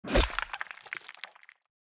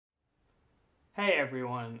Hey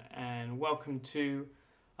everyone, and welcome to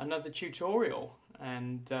another tutorial.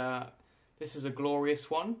 And this is a glorious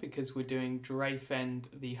one because we're doing Draefend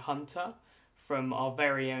the Hunter from our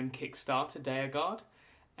very own Kickstarter, Deorgard.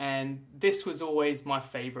 And this was always my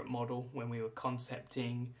favourite model when we were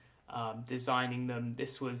concepting, designing them.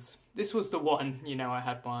 This was the one, I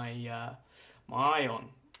had my eye on,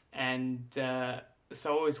 and so I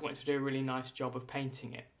always wanted to do a really nice job of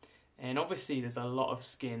painting it. And obviously there's a lot of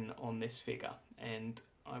skin on this figure, and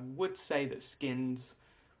I would say that skin's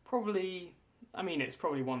probably, it's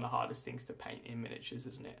probably one of the hardest things to paint in miniatures,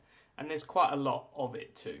 isn't it? And there's quite a lot of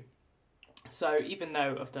it too. So even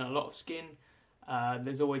though I've done a lot of skin,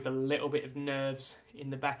 there's always a little bit of nerves in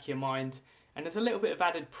the back of your mind, and there's a little bit of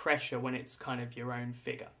added pressure when it's kind of your own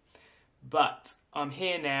figure. But I'm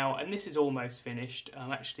here now, and this is almost finished.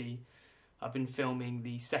 I've been filming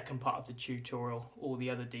the second part of the tutorial, all the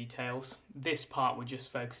other details. This part we're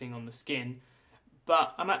just focusing on the skin,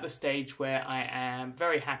 but I'm at the stage where I am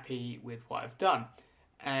very happy with what I've done.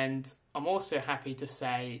 And I'm also happy to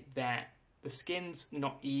say that the skin's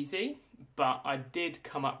not easy, but I did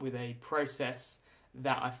come up with a process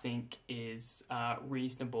that I think is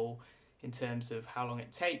reasonable in terms of how long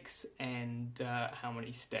it takes and how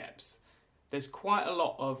many steps. There's quite a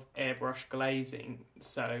lot of airbrush glazing,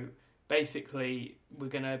 so basically, we're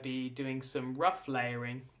going to be doing some rough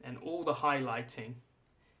layering, and all the highlighting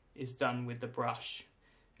is done with the brush.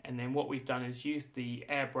 And then what we've done is used the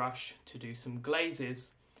airbrush to do some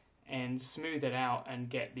glazes and smooth it out and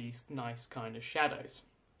get these nice kind of shadows.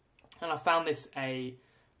 And I found this a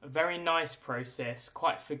very nice process,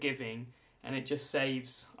 quite forgiving, and it just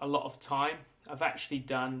saves a lot of time. I've actually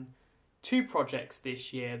done 2 projects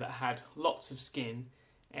this year that had lots of skin,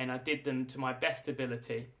 and I did them to my best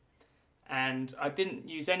ability. And I didn't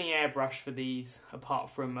use any airbrush for these apart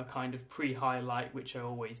from a kind of pre-highlight, which I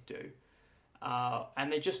always do. And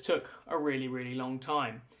they just took a really, really long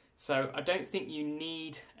time. So I don't think you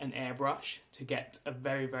need an airbrush to get a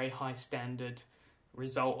very, very high standard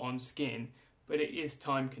result on skin, but it is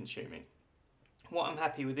time consuming. What I'm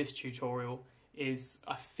happy with this tutorial is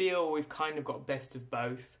I feel we've kind of got best of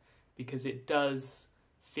both, because it does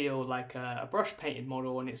feel like a brush painted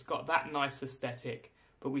model and it's got that nice aesthetic,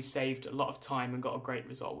 but we saved a lot of time and got a great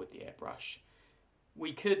result with the airbrush.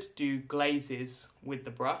 We could do glazes with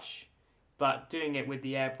the brush, but doing it with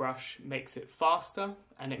the airbrush makes it faster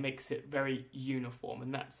and it makes it very uniform,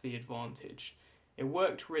 and that's the advantage. It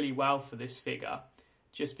worked really well for this figure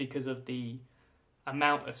just because of the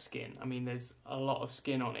amount of skin. There's a lot of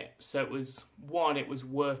skin on it, so it was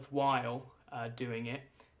worthwhile doing it.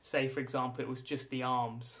 Say, for example, it was just the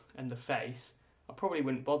arms and the face, I probably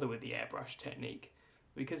wouldn't bother with the airbrush technique.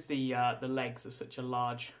 Because the legs are such a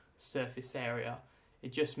large surface area,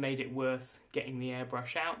 it just made it worth getting the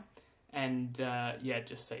airbrush out, and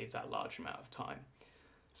just saved that large amount of time.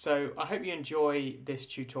 So I hope you enjoy this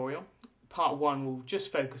tutorial. Part 1 will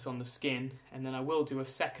just focus on the skin, and then I will do a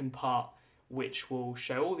second part which will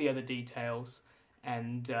show all the other details,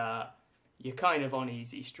 and you're kind of on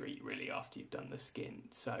easy street really after you've done the skin.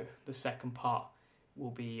 So the second part will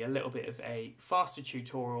be a little bit of a faster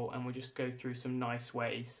tutorial, and we'll just go through some nice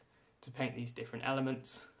ways to paint these different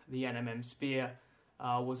elements. The NMM spear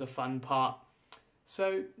was a fun part.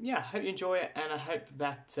 So yeah, I hope you enjoy it, and I hope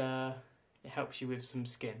that it helps you with some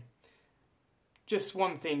skin. Just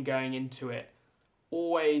one thing going into it,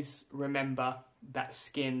 always remember that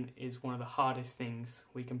skin is one of the hardest things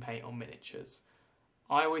we can paint on miniatures.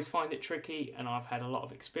 I always find it tricky, and I've had a lot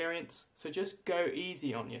of experience, so just go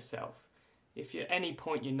easy on yourself. If at any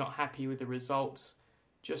point you're not happy with the results,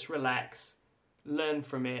 just relax, learn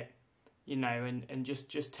from it, and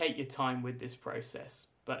just take your time with this process.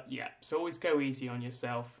 But yeah, so always go easy on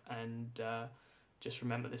yourself, and just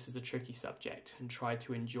remember this is a tricky subject, and try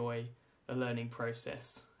to enjoy the learning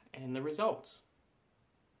process and the results.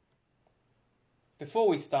 Before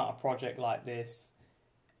we start a project like this,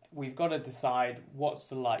 we've got to decide what's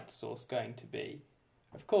the light source going to be.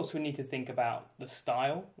 Of course, we need to think about the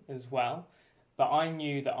style as well, but I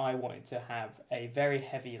knew that I wanted to have a very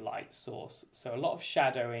heavy light source, so a lot of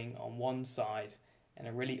shadowing on one side and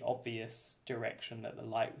a really obvious direction that the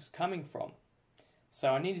light was coming from. So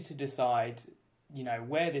I needed to decide,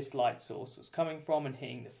 where this light source was coming from and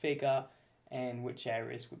hitting the figure, and which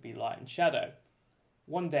areas would be light and shadow.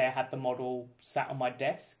 One day I had the model sat on my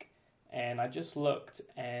desk, and I just looked,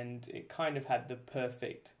 and it kind of had the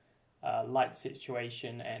perfect light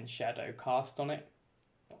situation and shadow cast on it,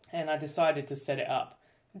 and I decided to set it up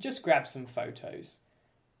and just grab some photos.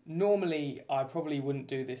 Normally I probably wouldn't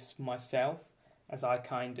do this myself, as I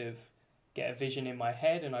kind of get a vision in my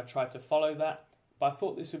head and I try to follow that, but I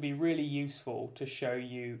thought this would be really useful to show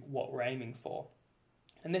you what we're aiming for.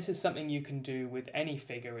 And this is something you can do with any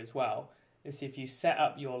figure as well. Is if you set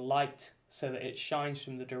up your light so that it shines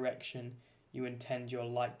from the direction you intend your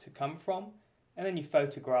light to come from, and then you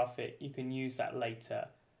photograph it, you can use that later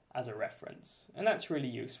as a reference. And that's really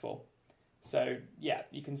useful. So yeah,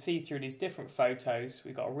 you can see through these different photos,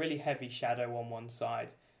 we've got a really heavy shadow on one side,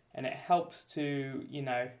 and it helps to,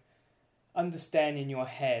 understand in your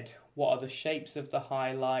head what are the shapes of the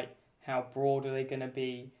highlight, how broad are they going to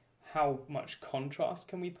be, how much contrast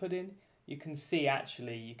can we put in. You can see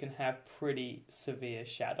actually you can have pretty severe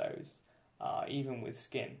shadows, even with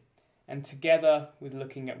skin. And together with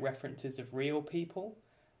looking at references of real people,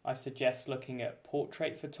 I suggest looking at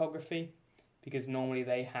portrait photography, because normally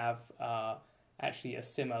they have actually a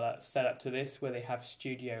similar setup to this, where they have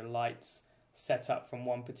studio lights set up from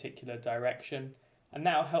one particular direction, and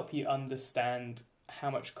that'll help you understand how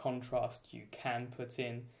much contrast you can put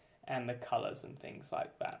in and the colours and things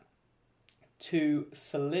like that. To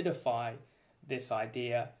solidify this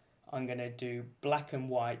idea, I'm going to do black and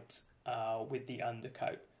white with the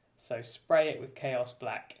undercoat. So spray it with Chaos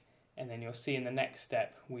Black, and then you'll see in the next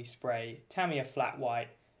step we spray Tamiya flat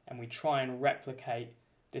white, and we try and replicate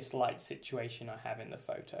this light situation I have in the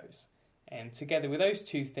photos. And together with those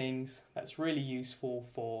two things, that's really useful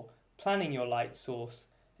for planning your light source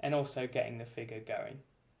and also getting the figure going.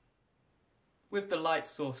 With the light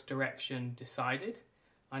source direction decided,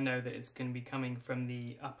 I know that it's going to be coming from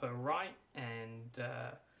the upper right and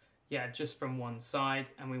just from one side,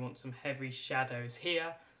 and we want some heavy shadows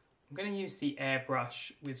here. I'm going to use the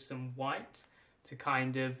airbrush with some white to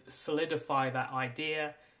kind of solidify that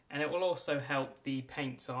idea, and it will also help the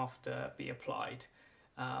paints after be applied.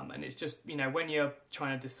 And it's just, when you're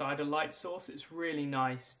trying to decide a light source, it's really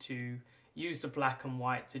nice to use the black and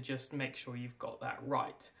white to just make sure you've got that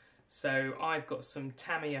right. So I've got some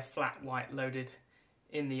Tamiya flat white loaded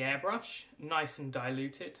in the airbrush, nice and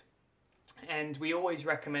diluted. And we always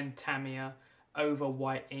recommend Tamiya over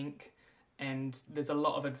white ink, and there's a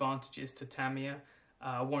lot of advantages to Tamiya.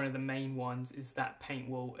 One of the main ones is that paint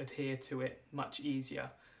will adhere to it much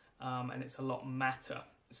easier, and it's a lot matter.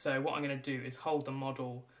 So what I'm going to do is hold the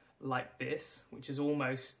model like this, which is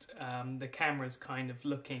almost, the camera's kind of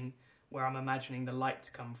looking where I'm imagining the light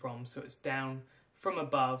to come from, so it's down from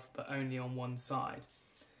above but only on one side.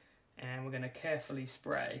 And we're going to carefully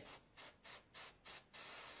spray.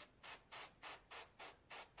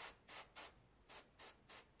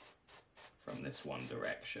 From this one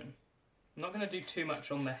direction. I'm not going to do too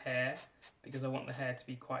much on the hair because I want the hair to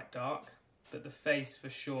be quite dark, but the face for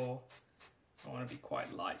sure I want to be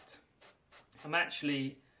quite light. I'm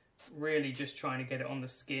actually really just trying to get it on the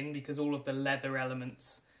skin because all of the leather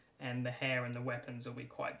elements and the hair and the weapons will be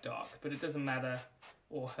quite dark, but it doesn't matter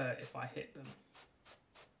or hurt if I hit them.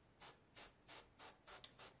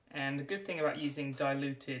 And the good thing about using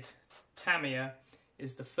diluted Tamiya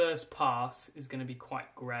is the first pass is going to be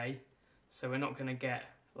quite grey, so we're not going to get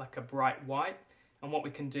like a bright white. And what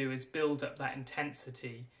we can do is build up that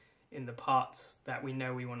intensity in the parts that we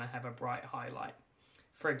know we want to have a bright highlight.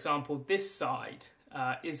 For example, this side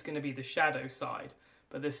is going to be the shadow side,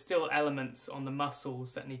 but there's still elements on the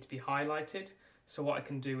muscles that need to be highlighted. So what I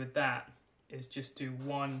can do with that is just do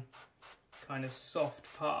one kind of soft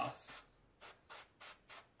pass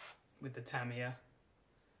with the Tamiya,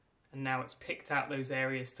 and now it's picked out those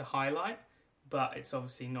areas to highlight, but it's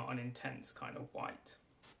obviously not an intense kind of white.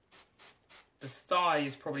 The thigh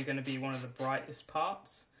is probably going to be one of the brightest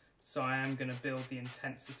parts, so I am going to build the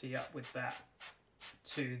intensity up with that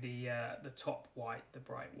to the top white, the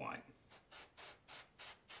bright white.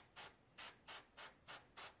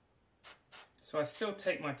 So I still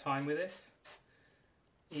take my time with this,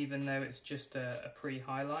 even though it's just a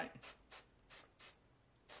pre-highlight.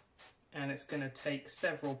 And it's going to take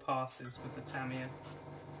several passes with the Tamiya.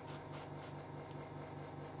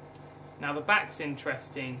 Now the back's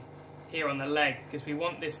interesting here on the leg because we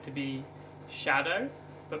want this to be shadow,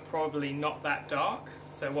 but probably not that dark.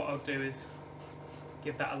 So what I'll do is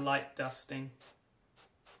give that a light dusting.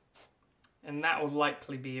 And that will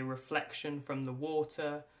likely be a reflection from the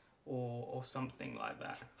water or something like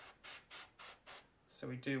that. So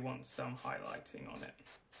we do want some highlighting on it.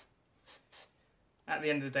 At the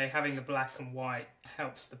end of the day, having the black and white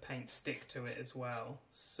helps the paint stick to it as well,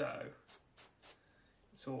 so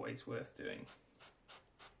it's always worth doing.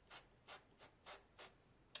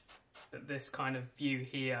 But this kind of view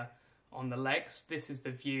here on the legs, this is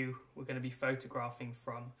the view we're going to be photographing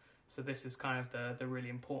from. So this is kind of the really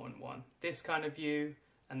important one. This kind of view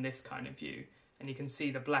and this kind of view. And you can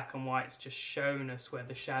see the black and white's just shown us where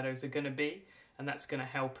the shadows are going to be. and that's going to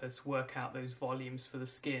help us work out those volumes for the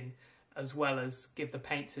skin, as well as give the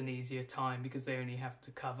paints an easier time because they only have to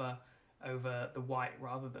cover over the white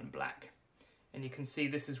rather than black. And you can see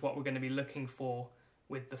this is what we're going to be looking for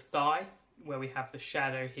with the thigh, where we have the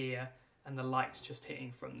shadow here and the light's just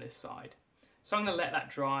hitting from this side. So I'm going to let that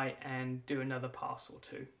dry and do another pass or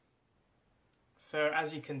two. So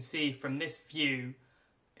as you can see from this view,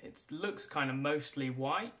 it looks kind of mostly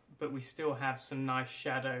white, but we still have some nice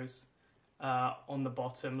shadows on the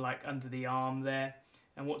bottom, like under the arm there.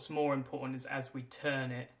 And what's more important is as we turn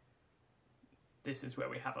it, this is where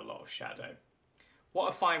we have a lot of shadow. What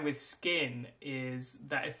I find with skin is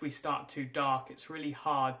that if we start too dark, it's really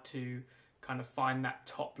hard to kind of find that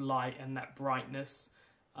top light and that brightness,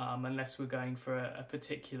 unless we're going for a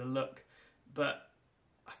particular look. But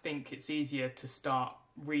I think it's easier to start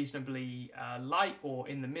reasonably light or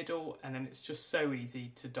in the middle, and then it's just so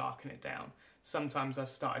easy to darken it down. Sometimes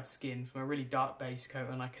I've started skin from a really dark base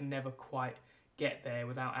coat and I can never quite get there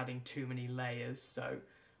without adding too many layers. So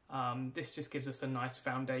this just gives us a nice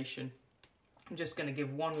foundation. I'm just going to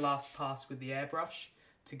give one last pass with the airbrush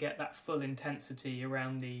to get that full intensity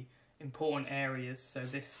around the important areas. So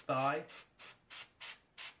this thigh,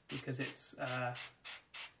 because it's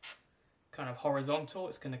kind of horizontal,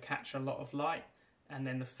 it's going to catch a lot of light, and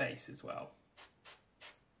then the face as well.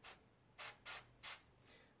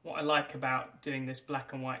 What I like about doing this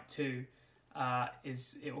black and white too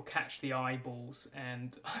is it will catch the eyeballs,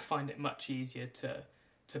 and I find it much easier to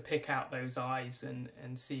pick out those eyes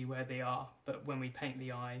and see where they are. But when we paint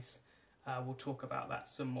the eyes, we'll talk about that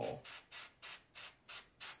some more.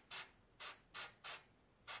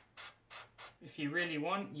 If you really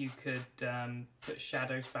want, you could put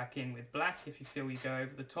shadows back in with black if you feel you go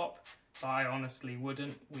over the top, but I honestly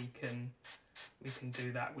wouldn't. We can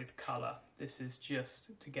do that with colour. This is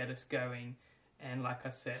just to get us going and, like I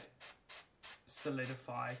said,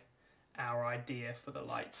 solidify our idea for the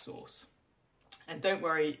light source. And don't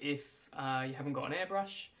worry if you haven't got an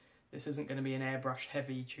airbrush. This isn't going to be an airbrush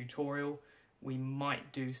heavy tutorial. We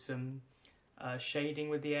might do some shading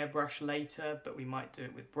with the airbrush later, but we might do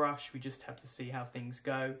it with brush. We just have to see how things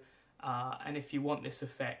go. And if you want this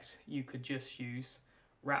effect, you could just use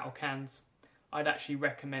rattle cans. I'd actually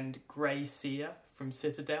recommend Grey Seer from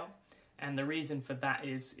Citadel, and the reason for that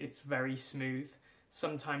is it's very smooth.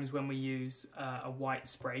 Sometimes when we use a white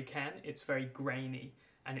spray can, it's very grainy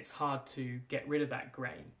and it's hard to get rid of that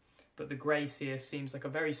grain. But the Grey Seer seems like a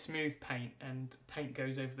very smooth paint, and paint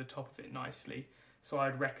goes over the top of it nicely. So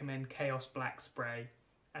I'd recommend Chaos Black Spray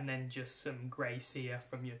and then just some Grey Seer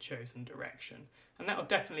from your chosen direction. And that'll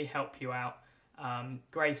definitely help you out.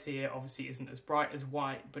 Grey Seer obviously isn't as bright as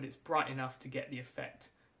white, but it's bright enough to get the effect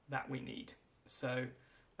that we need. So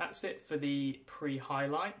that's it for the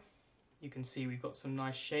pre-highlight. You can see we've got some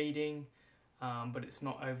nice shading, but it's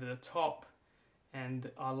not over the top.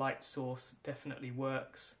 And our light source definitely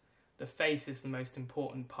works. The face is the most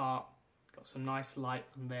important part. Got some nice light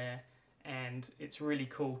on there. And it's really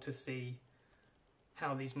cool to see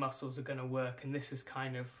how these muscles are going to work, and this is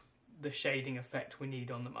kind of the shading effect we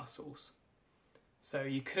need on the muscles. So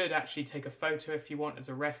you could actually take a photo if you want as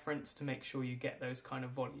a reference to make sure you get those kind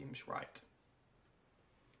of volumes right.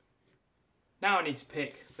 Now I need to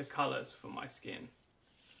pick the colours for my skin.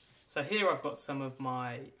 So here I've got some of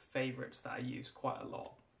my favourites that I use quite a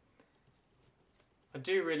lot. I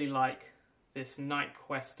do really like this Night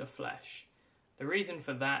Quester Flesh. The reason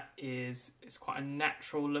for that is it's quite a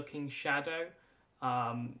natural looking shadow.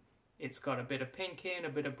 It's got a bit of pink in, a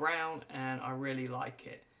bit of brown, and I really like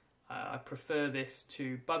it. I prefer this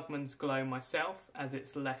to Bugman's Glow myself, as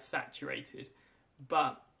it's less saturated.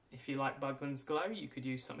 But if you like Bugman's Glow, you could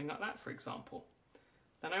use something like that, for example.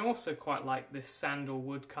 Then I also quite like this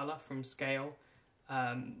sandalwood colour from Scale.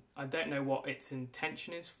 I don't know what its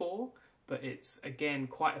intention is for, but it's, again,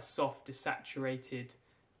 quite a soft, desaturated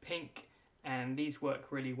pink, and these work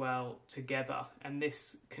really well together. And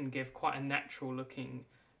this can give quite a natural looking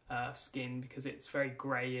skin because it's very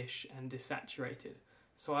greyish and desaturated.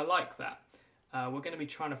 So I like that. We're going to be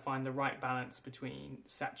trying to find the right balance between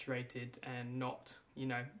saturated and not. You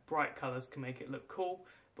know, bright colours can make it look cool,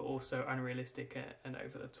 but also unrealistic and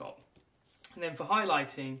over the top. And then for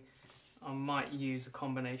highlighting, I might use a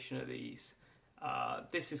combination of these.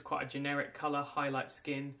 This is quite a generic colour, highlight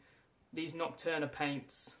skin. These Nocturna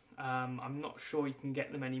paints, I'm not sure you can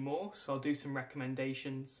get them anymore, so I'll do some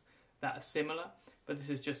recommendations that are similar. But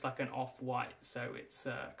this is just like an off-white, so it's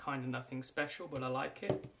kind of nothing special, but I like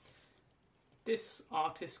it. This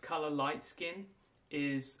Artist Colour Light Skin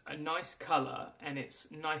is a nice colour, and it's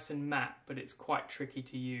nice and matte, but it's quite tricky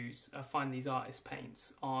to use. I find these artist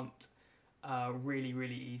paints aren't really,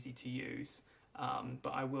 really easy to use. but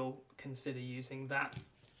I will consider using that.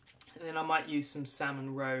 And then I might use some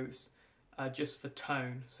salmon rose just for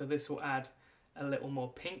tone. So this will add a little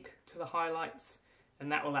more pink to the highlights,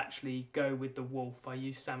 and that will actually go with the wolf. I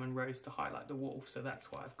use salmon rose to highlight the wolf, so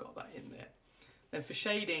that's why I've got that in there. Then for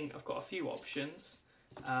shading, I've got a few options.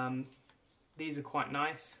 These are quite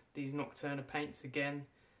nice. These Nocturna paints, again,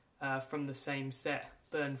 from the same set.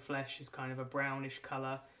 Burn Flesh is kind of a brownish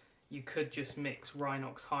colour. You could just mix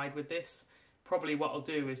Rhinox Hide with this. Probably what I'll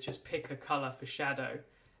do is just pick a colour for shadow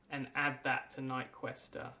and add that to Night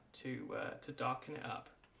Quester to darken it up.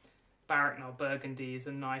 Barracknell Burgundy is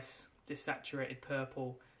a nice desaturated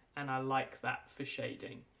purple, and I like that for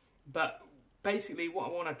shading. But basically what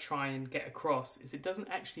I want to try and get across is it doesn't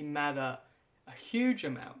actually matter a huge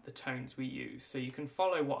amount the tones we use. So you can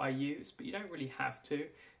follow what I use, but you don't really have to.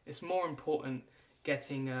 It's more important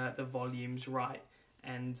getting the volumes right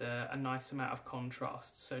and a nice amount of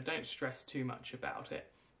contrast. So don't stress too much about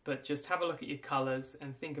it, but just have a look at your colours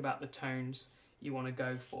and think about the tones you want to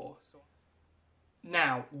go for.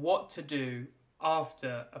 Now, what to do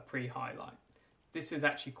after a pre-highlight? This is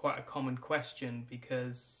actually quite a common question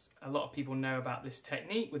because a lot of people know about this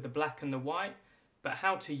technique with the black and the white, but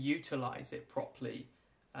how to utilise it properly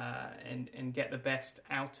and get the best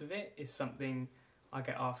out of it is something I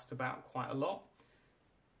get asked about quite a lot.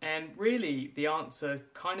 And really, the answer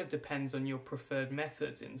kind of depends on your preferred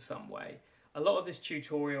methods in some way. A lot of this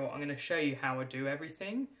tutorial, I'm going to show you how I do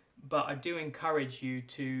everything, but I do encourage you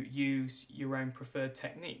to use your own preferred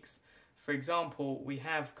techniques. For example, we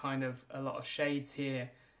have kind of a lot of shades here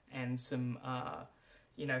and some,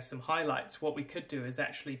 some highlights. What we could do is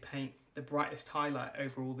actually paint the brightest highlight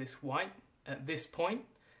over all this white at this point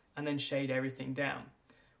and then shade everything down.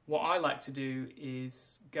 What I like to do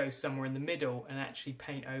is go somewhere in the middle and actually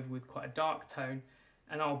paint over with quite a dark tone,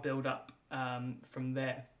 and I'll build up from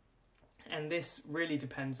there. And this really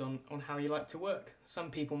depends on how you like to work.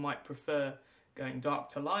 Some people might prefer going dark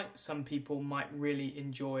to light. Some people might really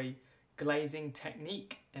enjoy glazing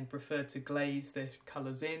technique and prefer to glaze their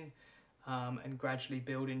colours in and gradually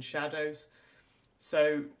build in shadows.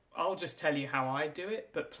 So I'll just tell you how I do it,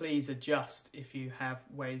 but please adjust if you have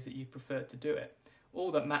ways that you prefer to do it. All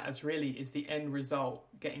that matters really is the end result,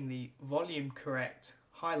 getting the volume correct,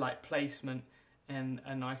 highlight placement, and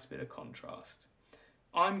a nice bit of contrast.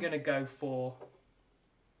 I'm going to go for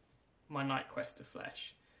my Night Quester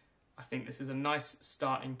Flesh. I think this is a nice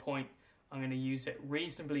starting point. I'm going to use it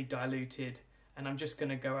reasonably diluted, and I'm just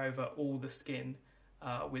going to go over all the skin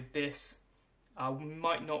with this. I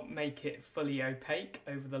might not make it fully opaque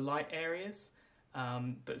over the light areas,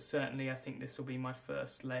 but certainly I think this will be my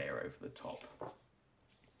first layer over the top.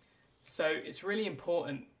 So it's really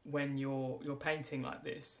important when you're painting like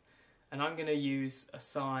this, and I'm going to use a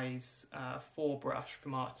size 4 brush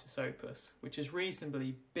from Artis Opus, which is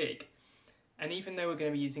reasonably big. And even though we're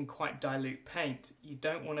going to be using quite dilute paint, you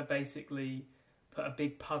don't want to basically put a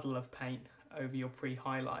big puddle of paint over your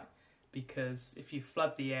pre-highlight, because if you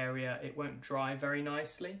flood the area, it won't dry very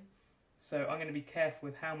nicely. So I'm going to be careful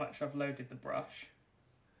with how much I've loaded the brush,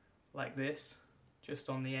 like this, just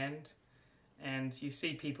on the end. And you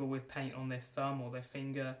see people with paint on their thumb or their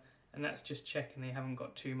finger, and that's just checking they haven't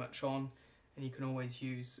got too much on, and you can always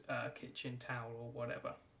use a kitchen towel or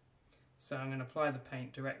whatever. So I'm going to apply the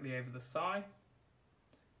paint directly over the thigh,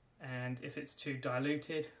 and if it's too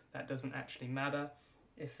diluted, that doesn't actually matter.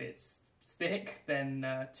 If it's thick, then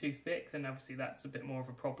too thick, then obviously that's a bit more of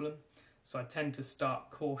a problem. So I tend to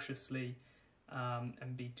start cautiously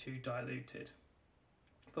and be too diluted.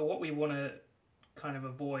 But what we want to kind of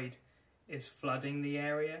avoid is flooding the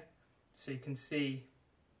area. So you can see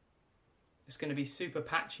it's going to be super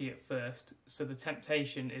patchy at first, so the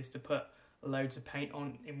temptation is to put loads of paint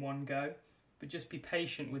on in one go, but just be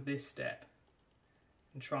patient with this step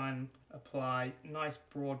and try and apply nice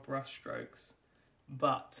broad brush strokes,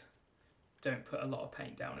 but don't put a lot of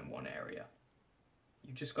paint down in one area.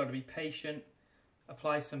 You've just got to be patient,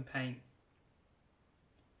 apply some paint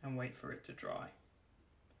and wait for it to dry.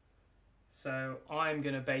 So I'm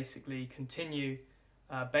going to basically continue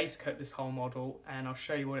base coat this whole model, and I'll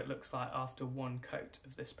show you what it looks like after one coat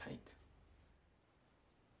of this paint.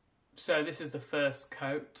 So this is the first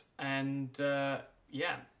coat, and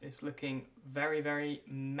yeah, it's looking very, very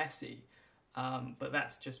messy, but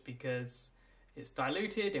that's just because it's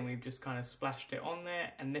diluted and we've just kind of splashed it on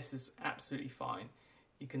there, and this is absolutely fine.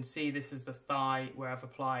 You can see this is the thigh where I've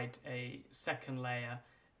applied a second layer,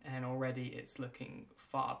 and already it's looking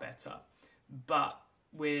far better. But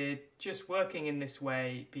we're just working in this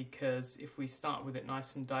way because if we start with it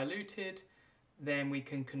nice and diluted, then we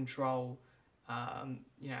can control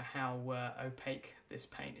how opaque this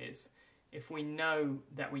paint is. if we know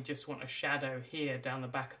that we just want a shadow here down the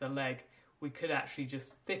back of the leg, we could actually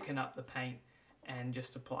just thicken up the paint and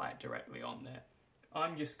just apply it directly on there.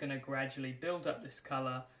 I'm just going to gradually build up this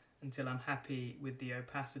colour until I'm happy with the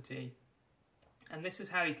opacity. And this is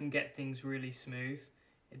how you can get things really smooth.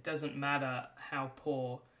 It doesn't matter how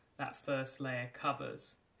poor that first layer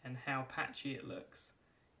covers and how patchy it looks.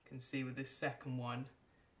 You can see with this second one,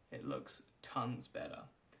 it looks tons better.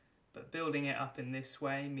 But building it up in this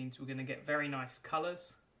way means we're going to get very nice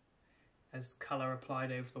colours, as colour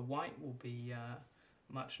applied over the white will be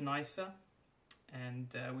much nicer,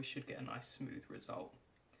 and we should get a nice smooth result.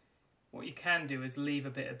 What you can do is leave a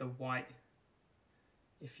bit of the white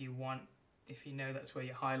if you want, if you know that's where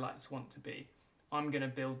your highlights want to be. I'm going to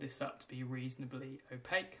build this up to be reasonably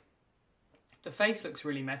opaque. The face looks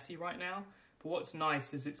really messy right now, but what's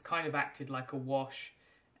nice is it's kind of acted like a wash,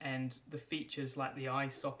 and the features like the eye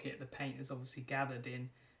socket, the paint is obviously gathered in,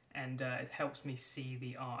 and it helps me see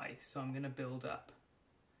the eye. So I'm going to build up,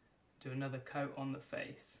 do another coat on the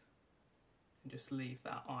face, and just leave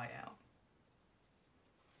that eye out.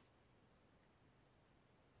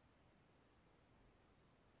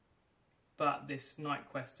 But this Night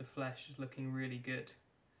Quest of Flesh is looking really good,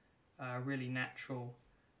 really natural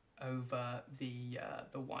over the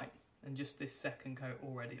white, and just this second coat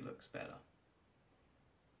already looks better.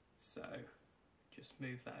 So just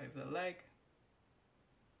move that over the leg,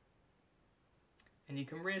 and you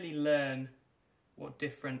can really learn what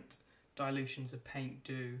different dilutions of paint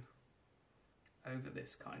do over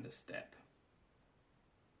this kind of step.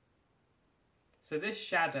 So this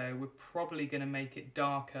shadow, we're probably going to make it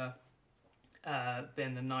darker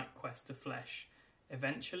than the Night Quest of Flesh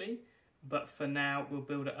eventually, but for now we'll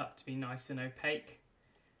build it up to be nice and opaque.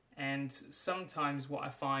 And sometimes what I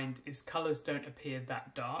find is colours don't appear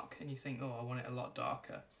that dark, and you think, oh, I want it a lot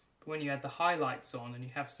darker. But when you add the highlights on and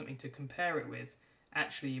you have something to compare it with,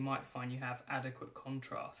 actually you might find you have adequate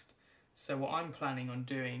contrast. So what I'm planning on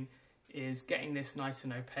doing is getting this nice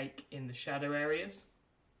and opaque in the shadow areas.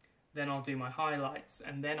 Then I'll do my highlights,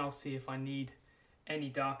 and then I'll see if I need any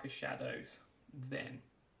darker shadows then.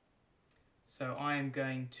 So I am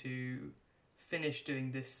going to finish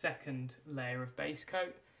doing this second layer of base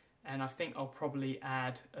coat, and I think I'll probably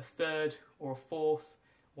add a third or a fourth,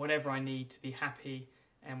 whatever I need to be happy,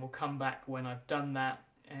 and we'll come back when I've done that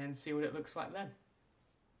and see what it looks like then.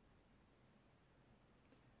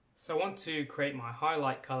 So I want to create my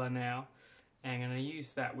highlight colour now, and I'm going to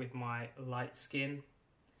use that with my light skin,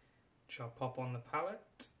 which I'll pop on the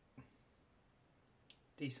palette.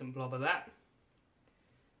 Decent blob of that.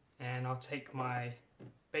 And I'll take my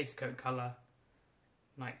base coat colour,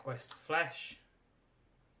 Night Quest Flesh,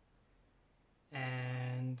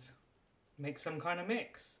 and make some kind of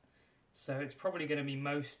mix. So it's probably going to be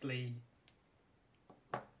mostly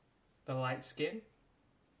the light skin.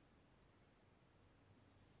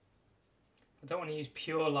 I don't want to use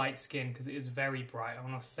pure light skin because it is very bright. I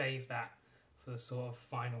want to save that for the sort of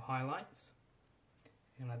final highlights.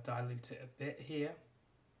 I'm going to dilute it a bit here.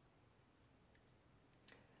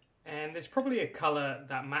 And there's probably a colour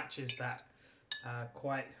that matches that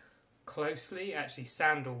quite closely. Actually,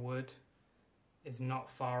 sandalwood is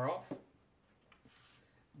not far off.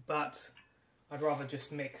 But I'd rather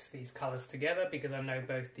just mix these colours together because I know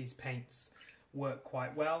both these paints work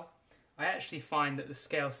quite well. I actually find that the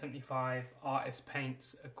Scale 75 artist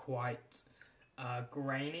paints are quite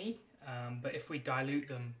grainy, but if we dilute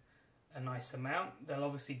them a nice amount, they'll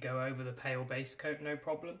obviously go over the pale base coat no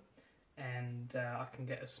problem, and I can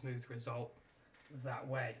get a smooth result that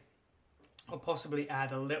way. I'll possibly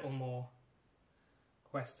add a little more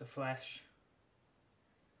Quest of Flesh,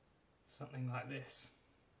 something like this.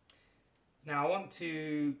 Now I want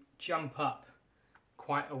to jump up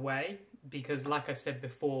quite a way because, like I said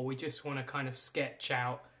before, we just want to kind of sketch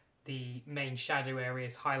out the main shadow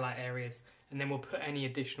areas, highlight areas, and then we'll put any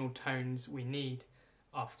additional tones we need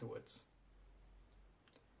afterwards.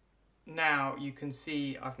 Now you can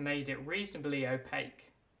see I've made it reasonably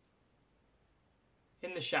opaque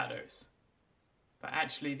in the shadows, but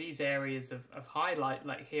actually these areas of highlight,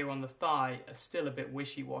 like here on the thigh, are still a bit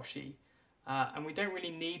wishy-washy, and we don't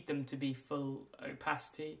really need them to be full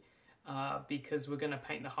opacity because we're going to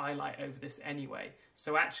paint the highlight over this anyway.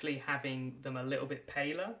 So actually having them a little bit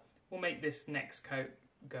paler will make this next coat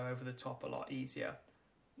go over the top a lot easier.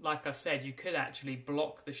 Like I said, you could actually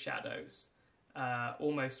block the shadows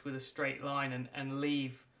almost with a straight line and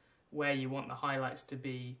leave where you want the highlights to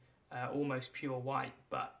be almost pure white,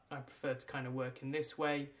 but I prefer to kind of work in this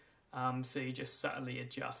way, so you just subtly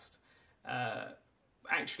adjust.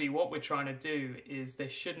 Actually, what we're trying to do is there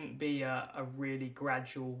shouldn't be a really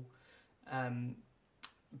gradual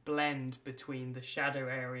blend between the shadow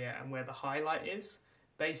area and where the highlight is.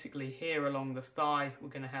 Basically here along the thigh we're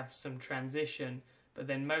going to have some transition, but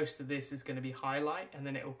then most of this is going to be highlight, and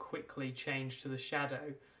then it will quickly change to the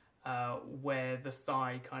shadow where the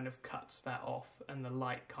thigh kind of cuts that off and the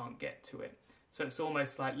light can't get to it. So it's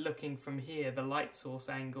almost like looking from here, the light source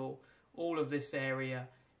angle, all of this area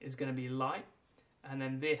is going to be light, and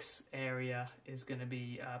then this area is going to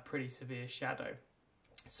be pretty severe shadow.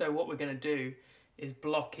 So what we're going to do is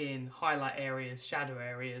block in highlight areas, shadow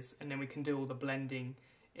areas, and then we can do all the blending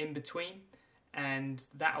in between, and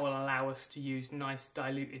that will allow us to use nice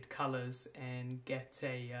diluted colours and get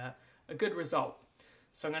a good result.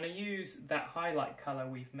 So I'm going to use that highlight colour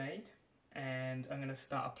we've made, and I'm going to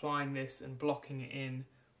start applying this and blocking it in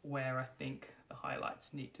where I think the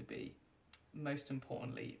highlights need to be, most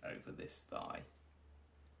importantly over this thigh.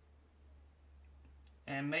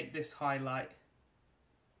 And make this highlight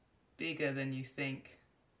bigger than you think,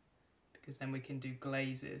 because then we can do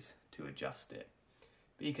glazes to adjust it.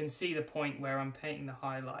 But you can see the point where I'm painting the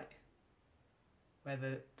highlight, where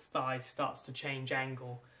the thigh starts to change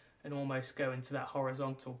angle and almost go into that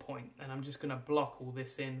horizontal point, and I'm just going to block all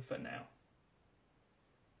this in for now.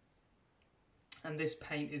 And this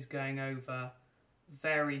paint is going over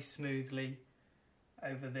very smoothly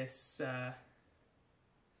over this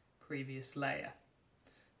previous layer,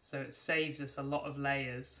 so it saves us a lot of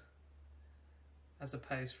layers as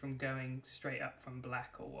opposed from going straight up from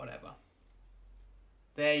black or whatever.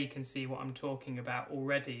 There you can see what I'm talking about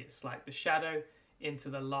already. It's like the shadow into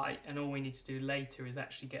the light, and all we need to do later is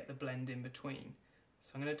actually get the blend in between.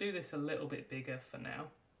 So I'm going to do this a little bit bigger for now,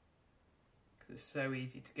 because it's so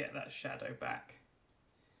easy to get that shadow back.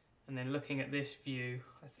 And then looking at this view,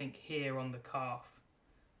 I think here on the calf,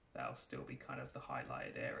 that'll still be kind of the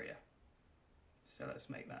highlighted area. So let's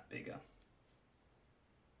make that bigger.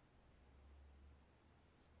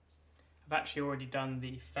 I've actually already done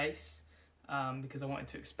the face because I wanted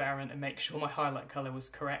to experiment and make sure my highlight colour was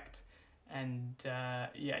correct. And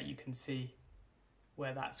yeah, you can see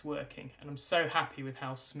where that's working. And I'm so happy with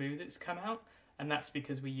how smooth it's come out. And that's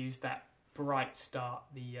because we used that bright start,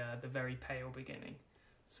 the very pale beginning.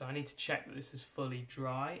 So I need to check that this is fully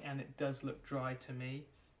dry, and it does look dry to me.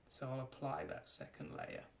 So I'll apply that second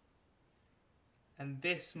layer. And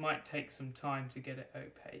this might take some time to get it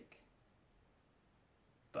opaque,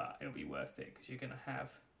 but it'll be worth it because you're going to have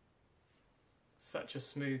such a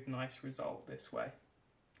smooth, nice result this way.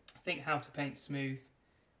 I think how to paint smooth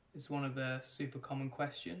is one of the super common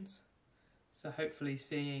questions. So hopefully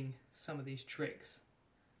seeing some of these tricks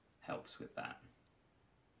helps with that.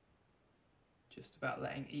 Just about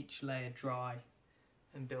letting each layer dry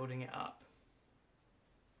and building it up.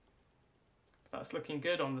 That's looking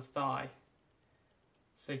good on the thigh.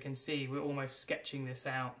 So you can see we're almost sketching this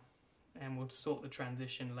out, and we'll sort the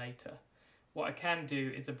transition later. What I can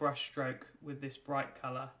do is a brush stroke with this bright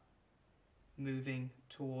colour moving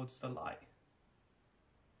towards the light.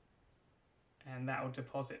 And that will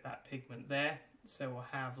deposit that pigment there, so we'll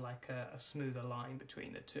have like a smoother line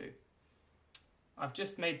between the two. I've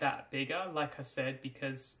just made that bigger, like I said,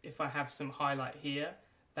 because if I have some highlight here,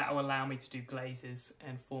 that will allow me to do glazes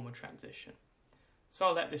and form a transition. So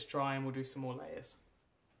I'll let this dry and we'll do some more layers.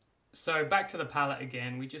 So back to the palette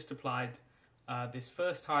again, we just applied this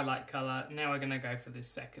first highlight colour. Now we're going to go for this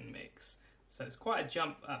second mix. So it's quite a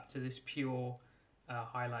jump up to this pure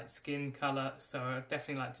highlight skin colour. So I'd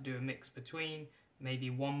definitely like to do a mix between, maybe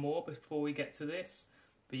one more before we get to this.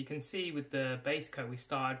 But you can see with the base coat we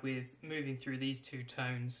started with, moving through these two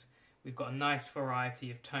tones, we've got a nice variety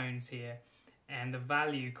of tones here. And the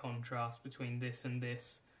value contrast between this and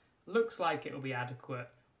this looks like it will be adequate,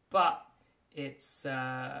 but it's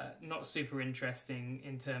not super interesting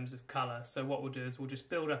in terms of colour. So what we'll do is we'll just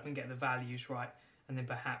build up and get the values right, and then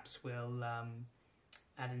perhaps we'll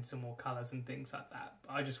add in some more colours and things like that.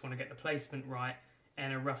 But I just want to get the placement right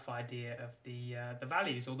and a rough idea of the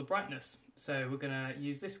values or the brightness. So we're going to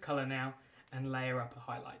use this colour now and layer up a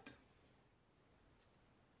highlight.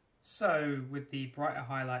 So with the brighter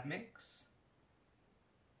highlight mix,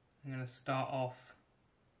 I'm going to start off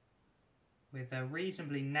with a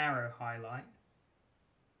reasonably narrow highlight,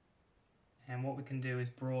 and what we can do is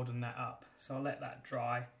broaden that up. So I'll let that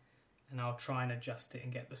dry and I'll try and adjust it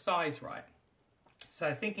and get the size right.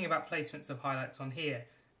 So thinking about placements of highlights on here,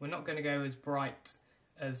 we're not going to go as bright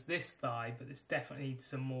as this thigh, but this definitely needs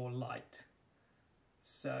some more light.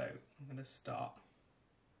 So I'm going to start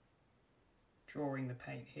drawing the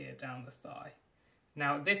paint here down the thigh.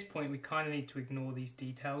 Now at this point we kind of need to ignore these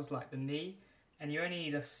details like the knee, and you only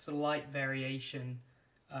need a slight variation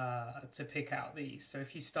to pick out these. So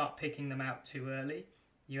if you start picking them out too early,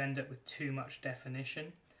 you end up with too much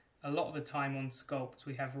definition. A lot of the time on sculpts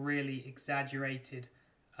we have really exaggerated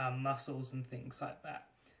muscles and things like that.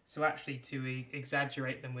 So actually to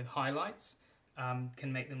exaggerate them with highlights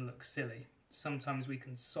can make them look silly. Sometimes we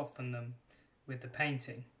can soften them with the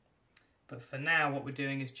painting. But for now what we're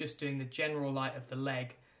doing is just doing the general light of the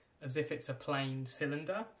leg as if it's a plain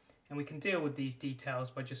cylinder, and we can deal with these details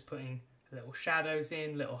by just putting little shadows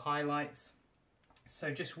in, little highlights.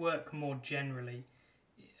 So just work more generally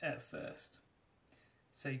at first.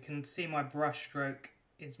 So you can see my brush stroke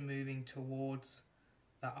is moving towards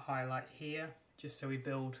that highlight here, just so we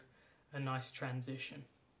build a nice transition.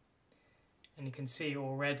 And you can see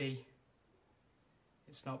already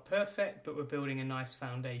it's not perfect, but we're building a nice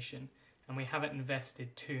foundation, and we haven't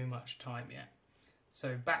invested too much time yet.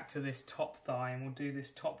 So back to this top thigh, and we'll do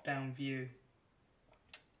this top-down view.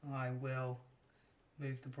 I will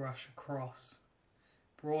move the brush across,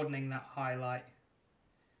 broadening that highlight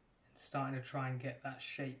and starting to try and get that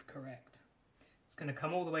shape correct. It's going to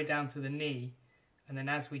come all the way down to the knee, and then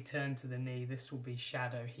as we turn to the knee, this will be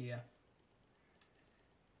shadow here.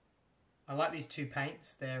 I like these two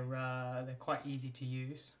paints. They're quite easy to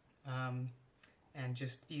use, and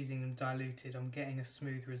just using them diluted, I'm getting a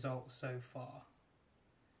smooth result so far.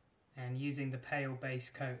 And using the pale base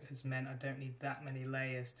coat has meant I don't need that many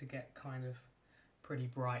layers to get kind of pretty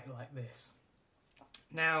bright like this.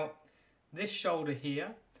 Now, this shoulder here,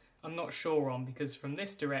 I'm not sure on, because from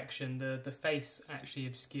this direction the face actually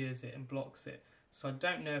obscures it and blocks it. So I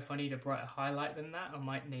don't know if I need a brighter highlight than that. I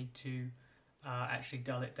might need to actually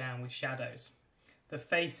dull it down with shadows. The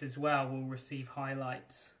face as well will receive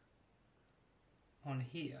highlights on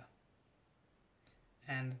here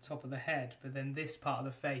and the top of the head, but then this part of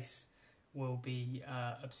the face will be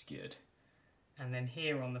obscured. And then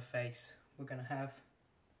here on the face we're going to have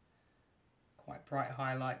quite bright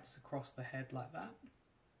highlights across the head like that,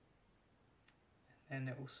 and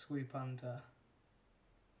then it will swoop under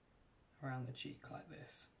around the cheek like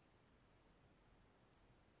this.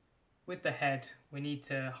 With the head we need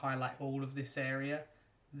to highlight all of this area.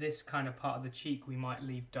 This kind of part of the cheek we might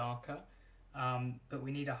leave darker, but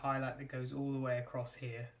we need a highlight that goes all the way across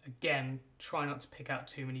here. Again, try not to pick out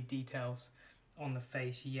too many details on the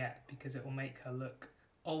face yet, because it will make her look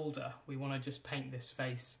older. We want to just paint this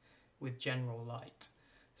face with general light.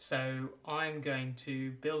 So I'm going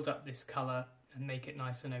to build up this colour and make it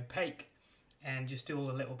nice and opaque, and just do all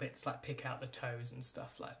the little bits like pick out the toes and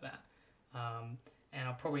stuff like that. And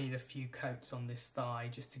I'll probably need a few coats on this thigh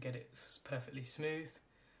just to get it perfectly smooth.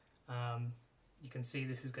 You can see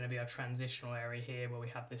this is going to be our transitional area here where we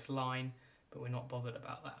have this line, but we're not bothered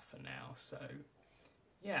about that for now. So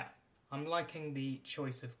yeah, I'm liking the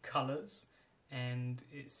choice of colours, and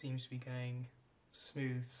it seems to be going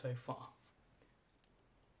smooth so far.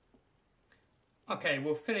 Okay,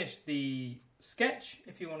 we'll finish the sketch,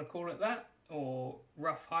 if you want to call it that, or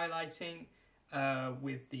rough highlighting,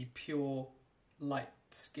 with the pure light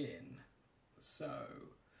skin. So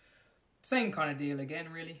same kind of deal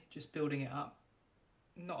again, really, just building it up.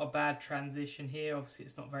 Not a bad transition here. Obviously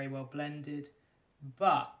it's not very well blended,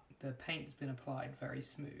 but the paint's been applied very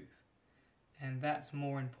smooth, and that's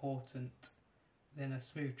more important than a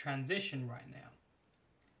smooth transition right now.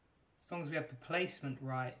 As long as we have the placement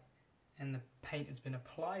right and the paint has been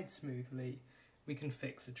applied smoothly, we can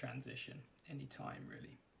fix a transition anytime,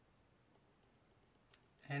 really.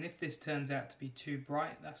 And if this turns out to be too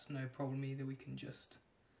bright, that's no problem either. We can just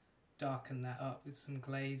darken that up with some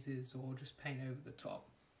glazes or just paint over the top.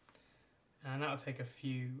 And that'll take a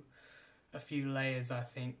few layers, I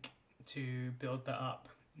think, to build that up.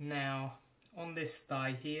 Now, on this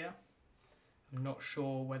thigh here, I'm not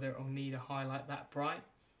sure whether it'll need a highlight that bright.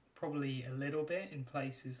 Probably a little bit in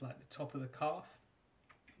places like the top of the calf,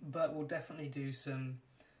 but we'll definitely do some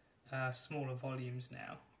smaller volumes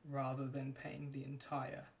now, rather than painting the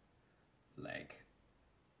entire leg.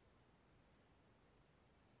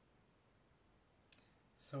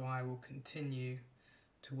 So I will continue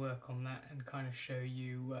to work on that and kind of show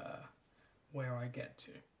you where I get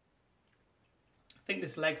to. I think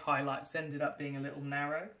this leg highlights ended up being a little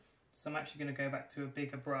narrow, so I'm actually going to go back to a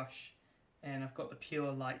bigger brush, and I've got the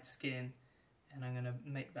pure light skin, and I'm going to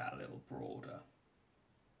make that a little broader.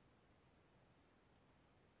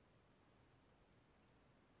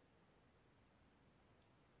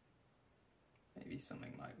 Maybe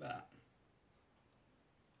something like that.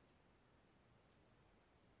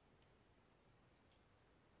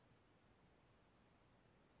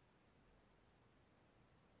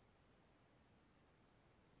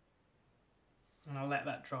 And I'll let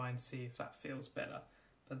that dry and see if that feels better.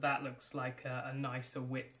 but that looks like a nicer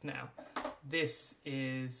width now. This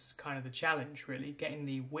is kind of the challenge, really, getting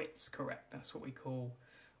the widths correct. That's what we call,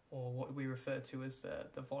 or what we refer to as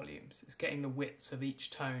the volumes. It's getting the widths of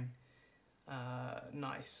each tone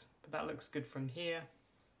nice. But that looks good from here.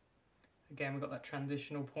 Again, we've got that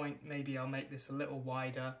transitional point. Maybe I'll make this a little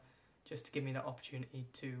wider just to give me that opportunity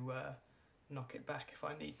to knock it back if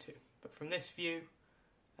I need to. But from this view,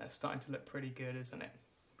 that's starting to look pretty good, isn't it?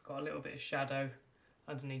 Got a little bit of shadow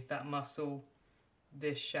underneath that muscle.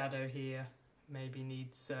 This shadow here maybe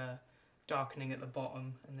needs darkening at the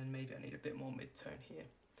bottom, and then maybe I need a bit more mid-tone here.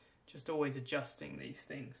 Just always adjusting these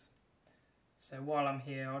things. So while I'm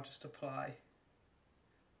here, I'll just apply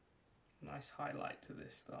a nice highlight to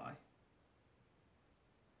this thigh.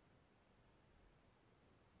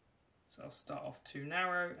 So I'll start off too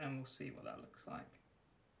narrow and we'll see what that looks like.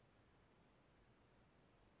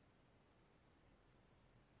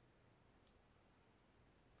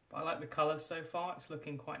 But I like the colours so far, it's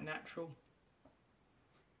looking quite natural.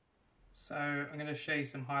 So I'm going to show you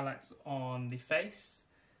some highlights on the face,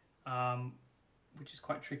 which is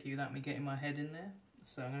quite tricky without me getting my head in there.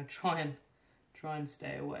 So I'm going to try and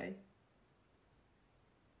stay away.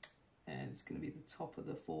 And it's going to be the top of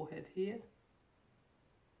the forehead here,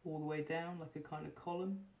 all the way down like a kind of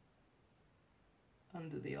column,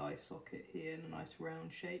 under the eye socket here in a nice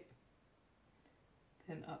round shape,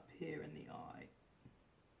 then up here in the eye.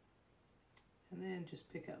 And then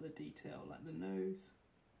just pick out the detail like the nose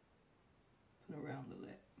and around the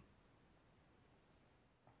lip.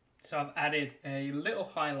 So I've added a little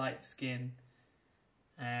highlight skin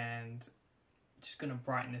and just going to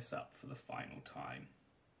brighten this up for the final time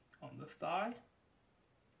on the thigh.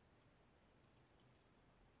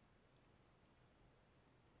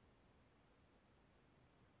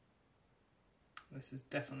 This is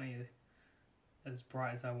definitely as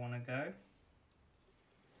bright as I want to go.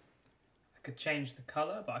 I could change the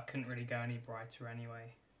colour, but I couldn't really go any brighter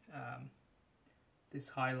anyway. This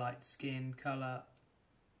highlight skin colour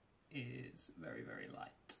is very, very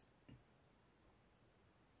light.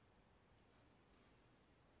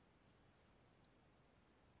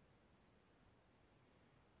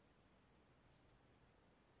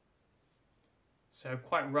 So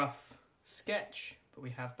quite rough sketch, but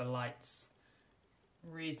we have the lights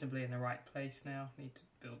reasonably in the right place now. Need to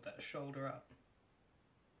build that shoulder up.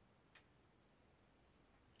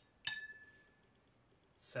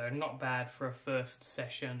 So not bad for a first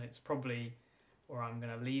session. It's probably where I'm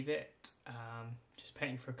going to leave it, just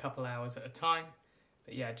painting for a couple hours at a time.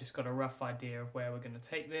 But yeah, just got a rough idea of where we're going to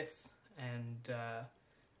take this, and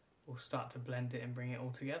we'll start to blend it and bring it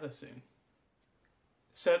all together soon.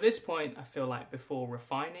 So at this point, I feel like before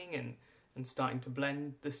refining and starting to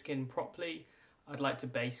blend the skin properly, I'd like to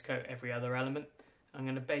base coat every other element. I'm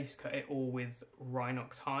going to base coat it all with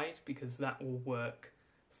Rhinox hide because that will work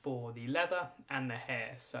for the leather and the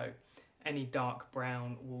hair. So any dark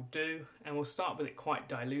brown will do, and we'll start with it quite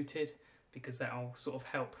diluted because that will sort of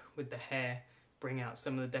help with the hair, bring out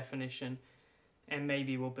some of the definition, and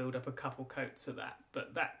maybe we'll build up a couple coats of that.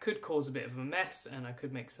 But that could cause a bit of a mess and I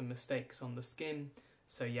could make some mistakes on the skin.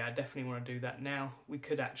 So yeah, I definitely want to do that now. We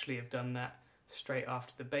could actually have done that straight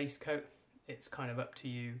after the base coat. It's kind of up to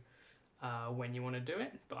you when you want to do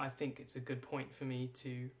it, but I think it's a good point for me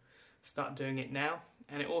to start doing it now.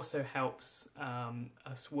 And it also helps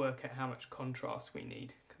us work out how much contrast we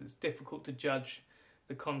need, because it's difficult to judge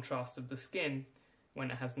the contrast of the skin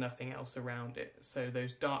when it has nothing else around it. So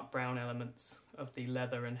those dark brown elements of the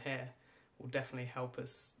leather and hair will definitely help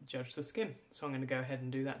us judge the skin. So I'm going to go ahead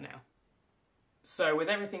and do that now. So with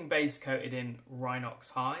everything base coated in Rhinox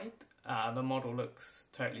hide, the model looks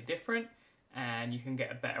totally different and you can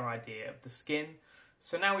get a better idea of the skin.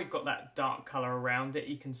 So now we've got that dark colour around it.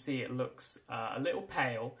 You can see it looks a little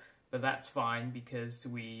pale, but that's fine because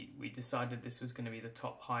we decided this was going to be the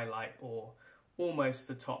top highlight, or almost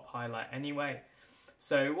the top highlight anyway.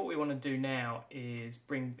 So what we want to do now is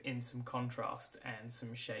bring in some contrast and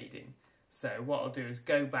some shading. So what I'll do is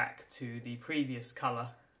go back to the previous colour,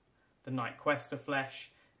 the Night Quester flesh,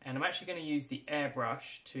 and I'm actually going to use the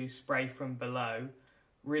airbrush to spray from below,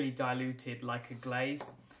 really diluted like a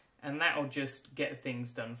glaze. And that'll just get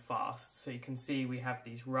things done fast. So you can see we have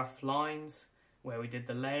these rough lines where we did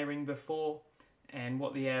the layering before, and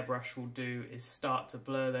what the airbrush will do is start to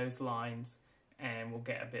blur those lines and we'll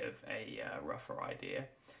get a bit of a rougher idea.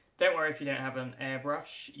 Don't worry if you don't have an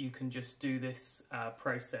airbrush, you can just do this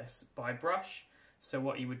process by brush. So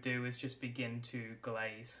what you would do is just begin to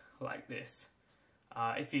glaze like this.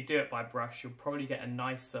 If you do it by brush, you'll probably get a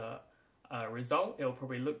nicer result. It'll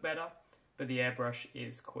probably look better, but the airbrush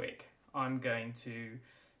is quick. I'm going to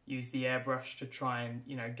use the airbrush to try and,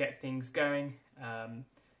 get things going,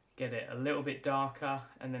 get it a little bit darker,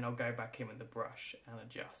 and then I'll go back in with the brush and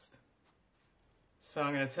adjust. So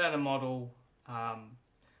I'm going to turn the model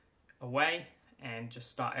away and just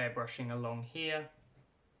start airbrushing along here,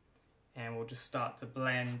 and we'll just start to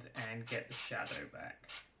blend and get the shadow back.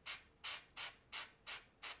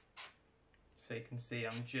 So you can see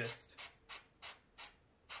I'm just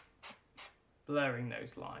blurring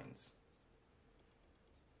those lines.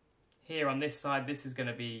 Here on this side, this is going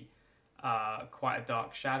to be quite a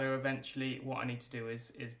dark shadow eventually. What I need to do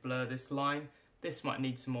is blur this line. This might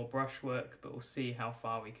need some more brush work, but we'll see how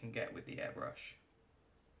far we can get with the airbrush.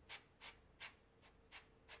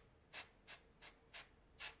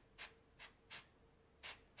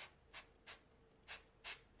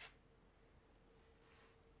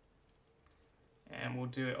 And we'll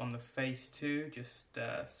do it on the face too, just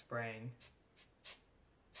spraying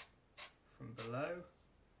from below.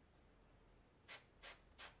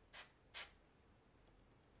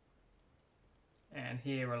 And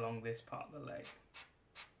here along this part of the leg.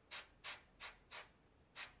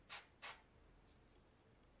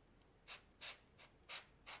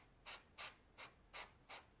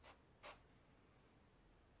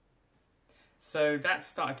 So that's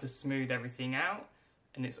started to smooth everything out,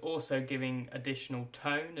 and it's also giving additional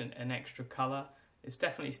tone and an extra colour. It's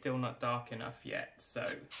definitely still not dark enough yet, so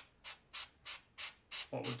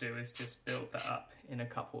what we'll do is just build that up in a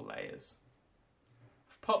couple layers.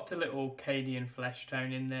 I've popped a little Cadian flesh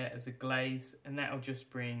tone in there as a glaze, and that'll just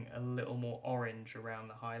bring a little more orange around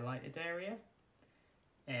the highlighted area.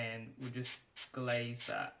 And we'll just glaze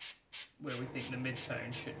that where we think the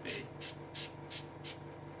mid-tone should be.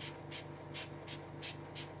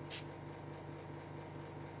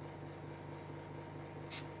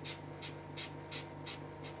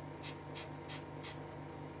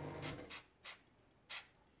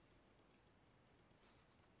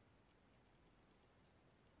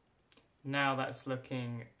 Now that's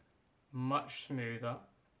looking much smoother,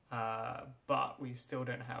 but we still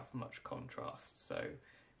don't have much contrast, so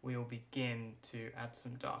we'll begin to add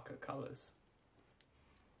some darker colours.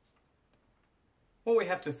 What we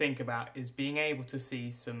have to think about is being able to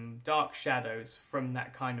see some dark shadows from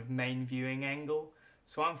that kind of main viewing angle.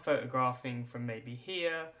 So I'm photographing from maybe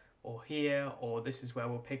here, or this is where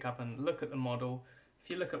we'll pick up and look at the model. If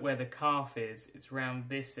you look at where the calf is, it's around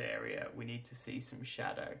this area we need to see some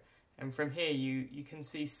shadow. And from here you can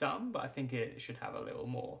see some, but I think it should have a little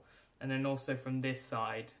more. And then also from this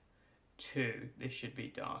side too, this should be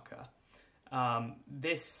darker.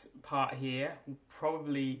 This part here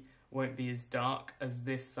probably won't be as dark as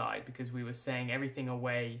this side, because we were saying everything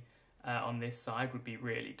away on this side would be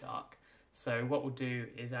really dark. So what we'll do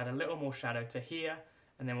is add a little more shadow to here,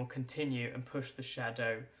 and then we'll continue and push the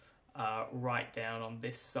shadow right down on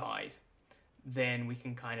this side. Then we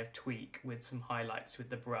can kind of tweak with some highlights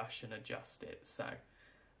with the brush and adjust it. So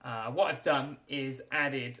what I've done is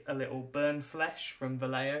added a little burn flesh from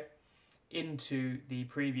Vallejo into the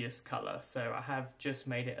previous colour. So I have just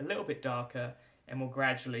made it a little bit darker, and we'll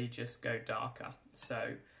gradually just go darker. So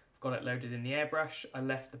I've got it loaded in the airbrush. I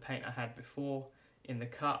left the paint I had before in the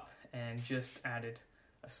cup and just added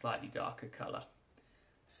a slightly darker colour.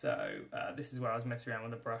 So this is where I was messing around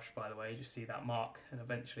with the brush, by the way. You just see that mark, and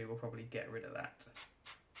eventually we'll probably get rid of that.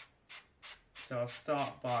 So I'll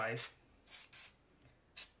start by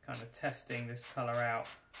kind of testing this colour out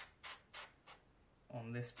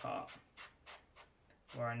on this part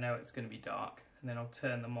where I know it's going to be dark, and then I'll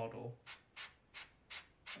turn the model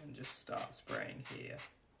and just start spraying here.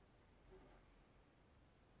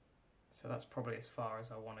 So that's probably as far as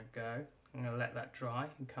I want to go. I'm going to let that dry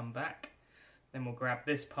and come back. Then we'll grab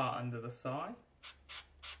this part under the thigh.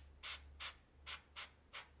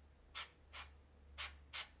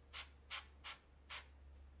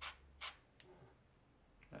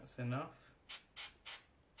 That's enough.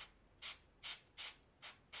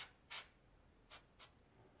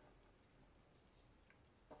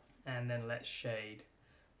 And then let's shade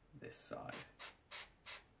this side.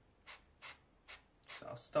 So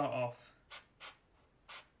I'll start off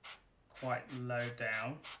quite low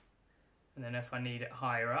down, and then if I need it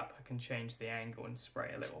higher up, I can change the angle and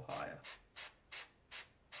spray a little higher.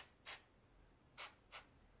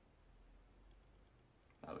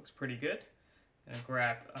 That looks pretty good. I'm going to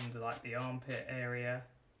grab under like the armpit area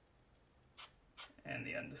and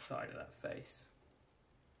the underside of that face.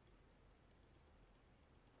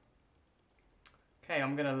 Okay,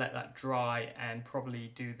 I'm going to let that dry and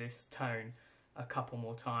probably do this tone a couple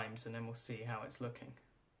more times, and then we'll see how it's looking.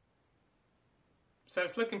 So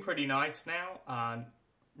it's looking pretty nice now,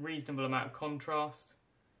 reasonable amount of contrast,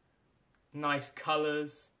 nice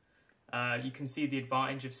colours, You can see the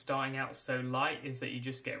advantage of starting out so light is that you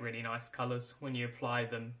just get really nice colours when you apply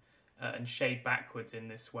them and shade backwards in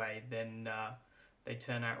this way. Then they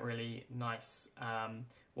turn out really nice.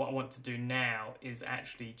 What I want to do now is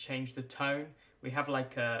actually change the tone. We have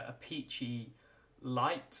like a peachy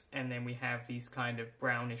light, and then we have these kind of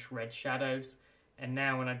brownish red shadows. And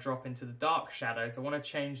now when I drop into the dark shadows, I want to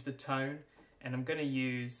change the tone, and I'm going to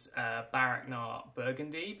use Baraknar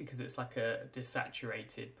Burgundy because it's like a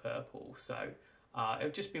desaturated purple. So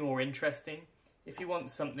it'll just be more interesting. If you want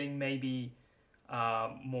something maybe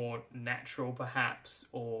more natural perhaps,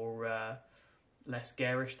 or less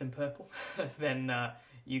garish than purple, then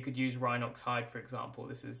you could use Rhinox Hide, for example.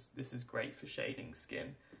 This is great for shading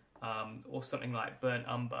skin. Or something like Burnt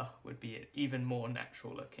Umber would be an even more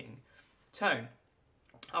natural looking tone.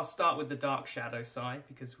 I'll start with the dark shadow side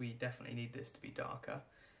because we definitely need this to be darker,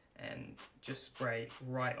 and just spray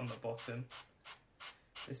right on the bottom.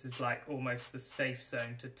 This is like almost the safe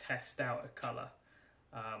zone to test out a colour,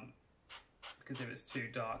 because if it's too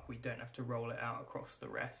dark we don't have to roll it out across the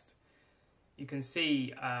rest. You can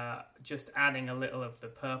see just adding a little of the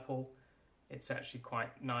purple, it's actually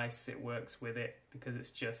quite nice. It works with it because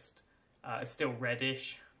it's just it's still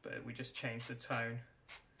reddish, but we just change the tone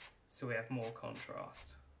so we have more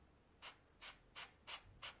contrast.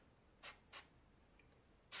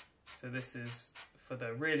 So this is for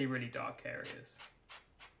the really, really dark areas.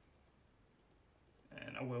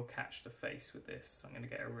 And I will catch the face with this. I'm going to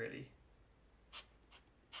get a really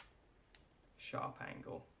sharp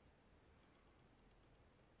angle.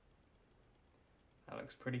 That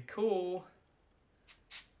looks pretty cool.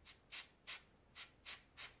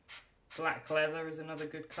 Black leather is another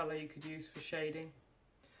good colour you could use for shading.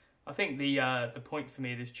 I think the point for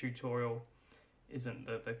me of this tutorial isn't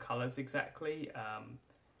the colours exactly.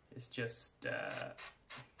 It's just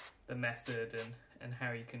the method and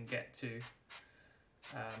how you can get to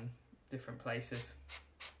different places.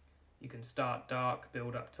 You can start dark,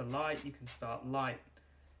 build up to light. You can start light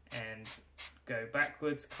and go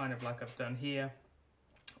backwards, kind of like I've done here.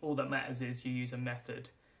 All that matters is you use a method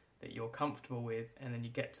that you're comfortable with, and then you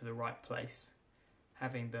get to the right place,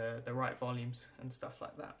 having the right volumes and stuff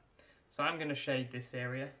like that. So I'm going to shade this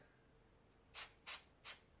area.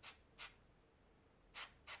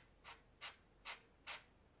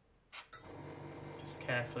 Just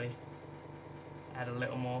carefully add a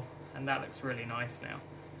little more, and that looks really nice now.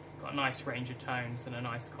 Got a nice range of tones and a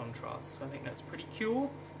nice contrast, so I think that's pretty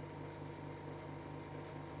cool.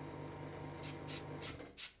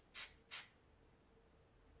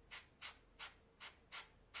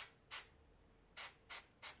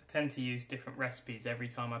 I tend to use different recipes every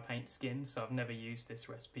time I paint skin, so I've never used this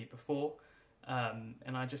recipe before, and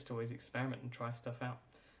I just always experiment and try stuff out.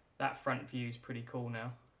 That front view is pretty cool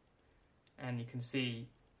now, and you can see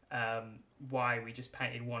why we just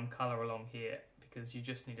painted one colour along here, because you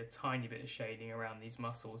just need a tiny bit of shading around these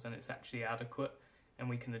muscles and it's actually adequate, and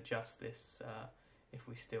we can adjust this if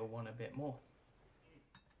we still want a bit more.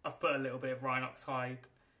 I've put a little bit of Rhinox Hide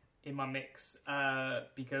in my mix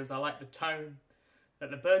because I like the tone that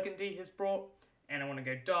the burgundy has brought, and I want to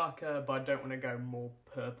go darker, but I don't want to go more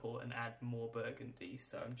purple and add more burgundy,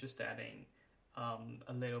 so I'm just adding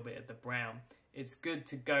a little bit of the brown. It's good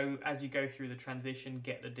to go, as you go through the transition,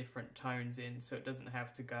 get the different tones in, so it doesn't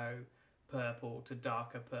have to go purple to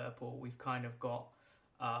darker purple. We've kind of got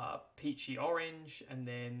peachy orange, and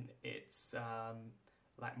then it's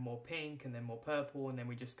like more pink, and then more purple, and then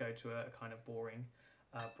we just go to a kind of boring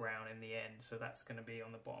brown in the end, so that's going to be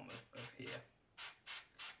on the bottom of here.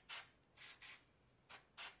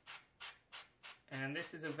 And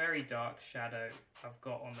this is a very dark shadow I've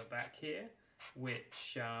got on the back here,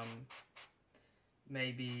 which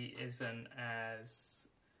maybe isn't as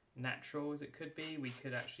natural as it could be. We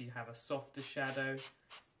could actually have a softer shadow,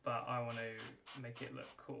 but I want to make it look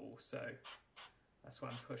cool, so that's why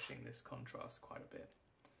I'm pushing this contrast quite a bit.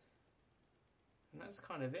 And that's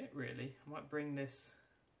kind of it, really. I might bring this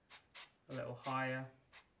a little higher.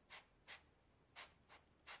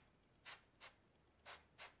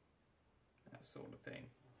 Sort of thing.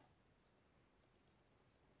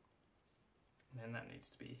 And then that needs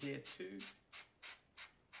to be here too.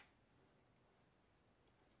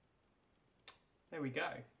 There we go.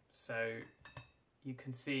 So you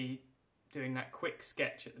can see doing that quick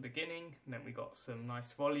sketch at the beginning, and then we got some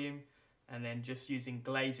nice volume, and then just using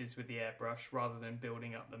glazes with the airbrush rather than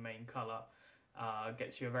building up the main colour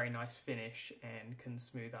gets you a very nice finish and can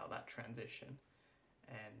smooth out that transition.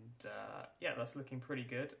 And yeah, that's looking pretty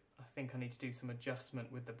good. I think I need to do some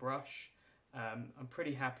adjustment with the brush. I'm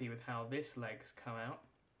pretty happy with how this leg's come out.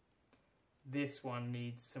 This one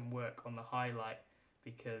needs some work on the highlight.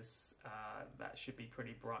 because that should be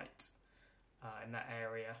pretty bright in that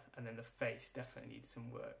area, and then the face definitely needs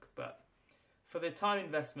some work. But for the time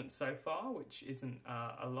investment so far, which isn't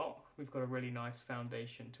a lot, we've got a really nice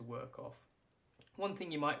foundation to work off. One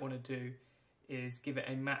thing you might want to do is give it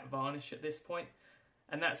a matte varnish at this point,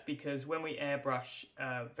 and that's because when we airbrush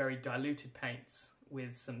very diluted paints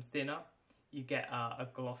with some thinner, you get a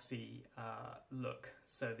glossy look.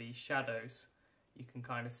 So the shadows, you can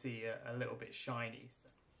kind of see a little bit shiny.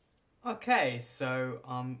 Okay, so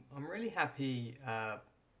I'm really happy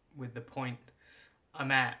with the point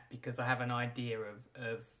I'm at, because I have an idea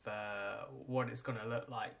of what it's going to look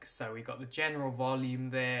like. So we got the general volume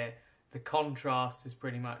there, the contrast is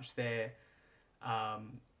pretty much there,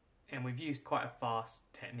 and we've used quite a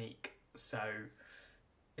fast technique. So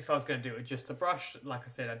if I was going to do it with just a brush, like I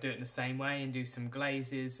said, I'd do it in the same way and do some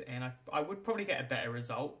glazes, and I would probably get a better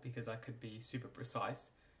result because I could be super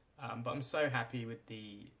precise. But I'm so happy with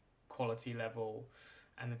the quality level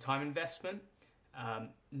and the time investment.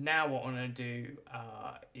 Now what I'm going to do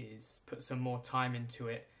is put some more time into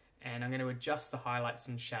it, and I'm going to adjust the highlights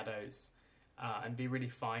and shadows and be really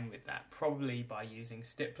fine with that, probably by using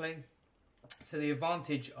stippling. So the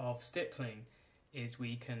advantage of stippling is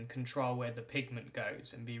we can control where the pigment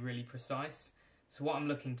goes and be really precise. So what I'm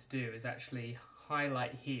looking to do is actually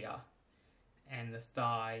highlight here and the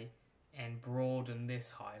thigh and broaden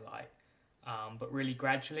this highlight, but really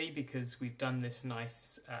gradually, because we've done this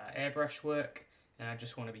nice airbrush work and I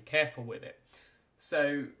just want to be careful with it.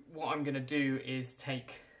 So what I'm going to do is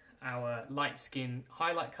take our light skin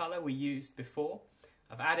highlight colour we used before.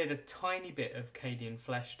 I've added a tiny bit of Cadian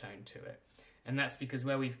flesh tone to it, and that's because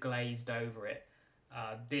where we've glazed over it,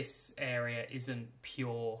 this area isn't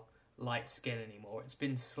pure light skin anymore. It's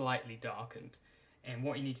been slightly darkened, and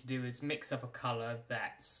what you need to do is mix up a colour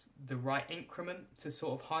that's the right increment to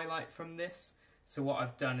sort of highlight from this. So what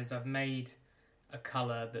I've done is I've made a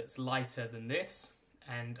colour that's lighter than this,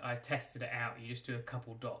 and I tested it out. You just do a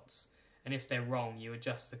couple dots, and if they're wrong, you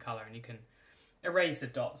adjust the colour and you can erase the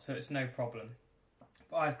dots, so it's no problem.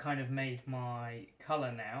 But I've kind of made my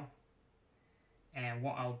colour now, and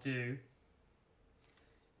what I'll do,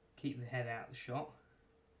 keep the head out of the shot,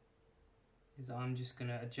 is I'm just going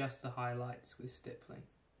to adjust the highlights with stippling.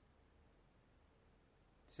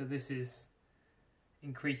 So this is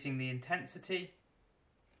increasing the intensity,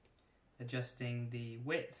 adjusting the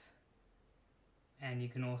width, and you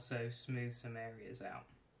can also smooth some areas out.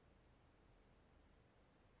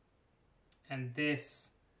 And this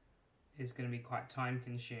is going to be quite time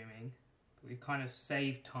consuming, but we've kind of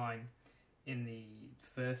saved time in the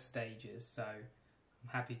first stages, so I'm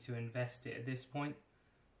happy to invest it at this point.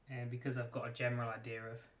 And because I've got a general idea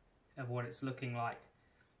of what it's looking like,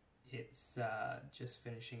 it's just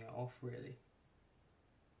finishing it off really.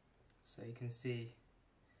 So you can see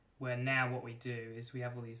where now what we do is we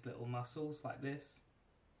have all these little muscles like this,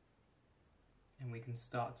 and we can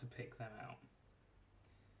start to pick them out.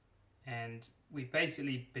 And we've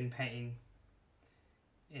basically been painting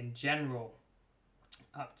in general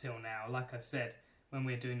up till now. Like I said, when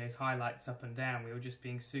we were doing those highlights up and down, we were just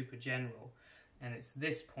being super general. And it's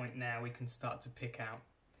this point now we can start to pick out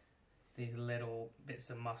these little bits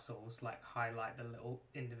of muscles, like highlight the little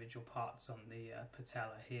individual parts on the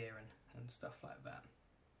patella here and stuff like that.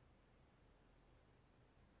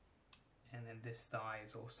 And then this thigh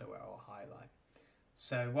is also where I'll highlight.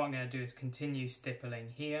 So what I'm going to do is continue stippling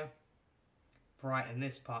here, brighten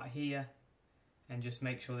this part here, and just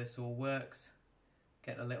make sure this all works.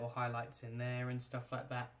 Get the little highlights in there and stuff like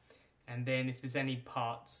that. And then if there's any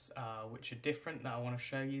parts which are different that I want to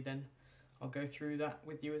show you, then I'll go through that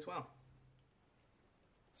with you as well.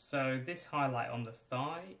 So this highlight on the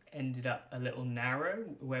thigh ended up a little narrow.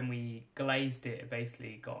 When we glazed it, it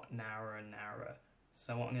basically got narrower and narrower.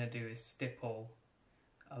 So what I'm going to do is stipple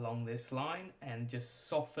along this line and just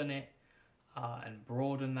soften it and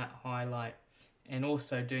broaden that highlight. And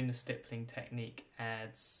also doing the stippling technique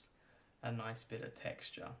adds a nice bit of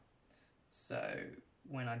texture. So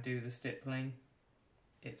when I do the stippling,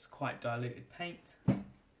 it's quite diluted paint,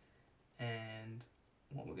 and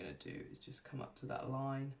what we're going to do is just come up to that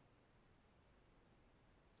line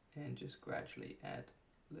and just gradually add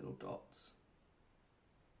little dots.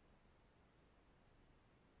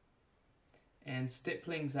 And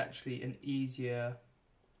stippling's actually an easier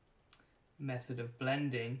method of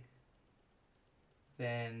blending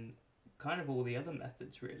than kind of all the other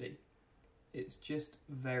methods really. It's just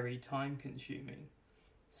very time consuming.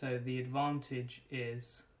 So the advantage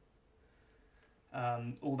is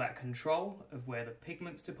all that control of where the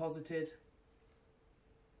pigment's deposited,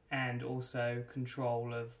 and also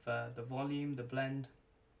control of the volume, the blend.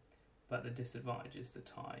 but the disadvantage is the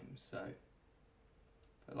time. So,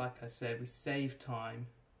 but like I said, we save time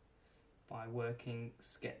by working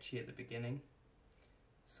sketchy at the beginning.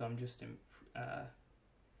 So I'm just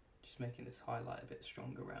making this highlight a bit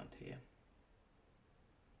stronger around here,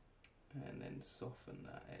 and then soften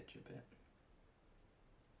that edge a bit.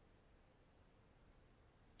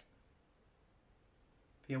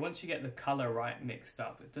 But yeah, once you get the colour right mixed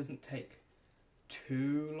up, it doesn't take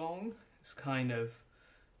too long. It's kind of,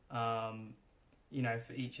 you know,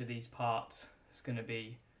 for each of these parts, it's going to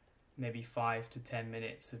be maybe 5 to 10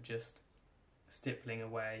 minutes of just stippling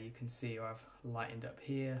away. You can see I've lightened up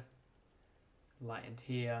here, lightened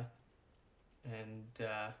here, and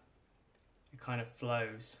it kind of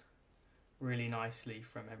flows really nicely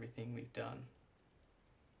from everything we've done.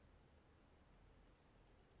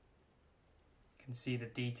 You can see the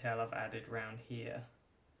detail I've added around here.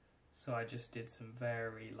 So I just did some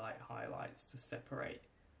very light highlights to separate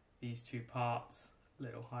these two parts,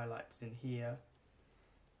 little highlights in here,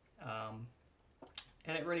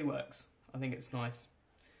 and it really works. I think it's nice.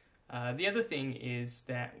 The other thing is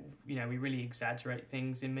that, you know, we really exaggerate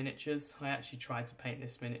things in miniatures. I actually tried to paint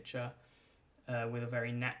this miniature with a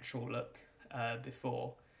very natural look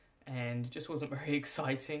before, and it just wasn't very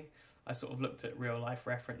exciting. I sort of looked at real life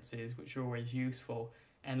references, which are always useful,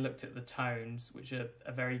 and looked at the tones, which are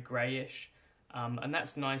very greyish, and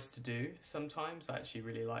that's nice to do sometimes. I actually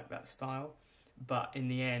really like that style, but in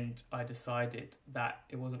the end I decided that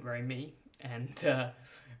it wasn't very me, and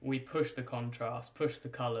we pushed the contrast, pushed the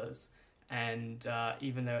colours, and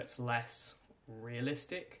even though it's less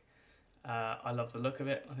realistic, I love the look of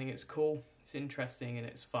it. I think it's cool, it's interesting, and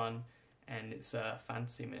it's fun, and it's a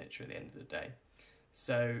fantasy miniature at the end of the day.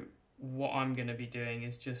 So what I'm going to be doing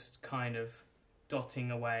is just kind of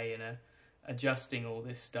dotting away and adjusting all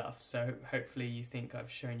this stuff. So hopefully you think I've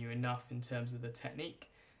shown you enough in terms of the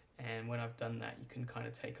technique, and when I've done that you can kind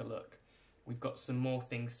of take a look. We've got some more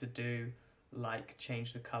things to do, like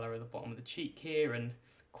change the colour of the bottom of the cheek here, and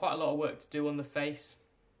quite a lot of work to do on the face,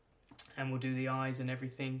 and we'll do the eyes and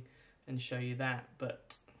everything and show you that,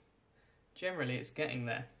 but generally it's getting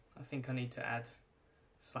there. I think I need to add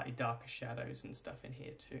slightly darker shadows and stuff in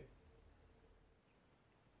here too.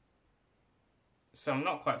 So I'm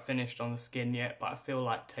not quite finished on the skin yet, but I feel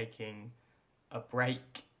like taking a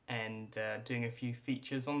break and doing a few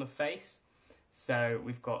features on the face. So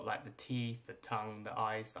we've got like the teeth, the tongue, the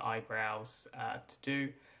eyes, the eyebrows to do,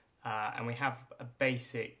 and we have a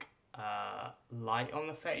basic light on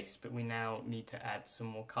the face, but we now need to add some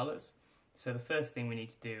more colours. So the first thing we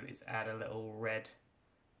need to do is add a little red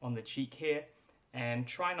on the cheek here, and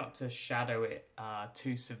try not to shadow it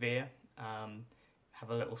too severe. Have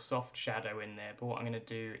a little soft shadow in there, but what I'm going to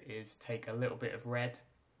do is take a little bit of red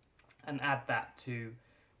and add that to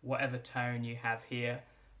whatever tone you have here.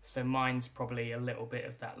 So mine's probably a little bit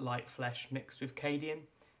of that light flesh mixed with Cadian,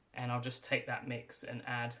 and I'll just take that mix and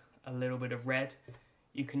add a little bit of red.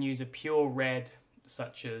 You can use a pure red,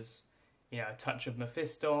 such as, you know, a touch of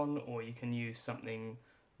Mephiston, or you can use something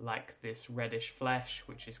like this reddish flesh,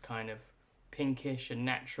 which is kind of pinkish and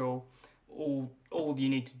natural. All you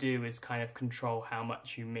need to do is kind of control how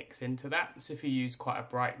much you mix into that. So if you use quite a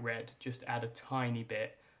bright red, just add a tiny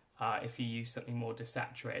bit. If you use something more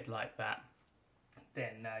desaturated like that,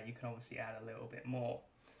 then you can obviously add a little bit more.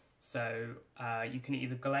 So you can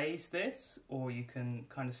either glaze this, or you can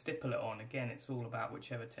kind of stipple it on. Again, it's all about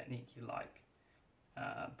whichever technique you like.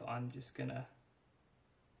 But I'm just gonna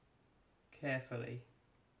carefully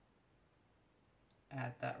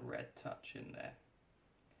add that red touch in there.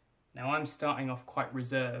 Now I'm starting off quite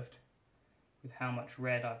reserved with how much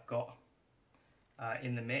red I've got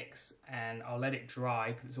in the mix, and I'll let it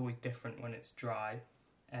dry because it's always different when it's dry,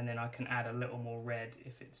 and then I can add a little more red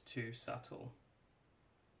if it's too subtle.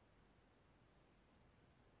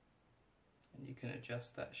 And you can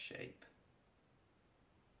adjust that shape.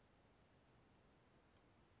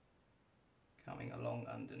 Coming along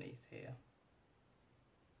underneath here.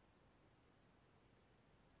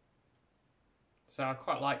 So I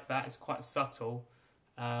quite like that, it's quite subtle,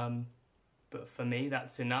 but for me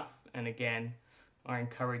that's enough. And again, I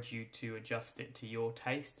encourage you to adjust it to your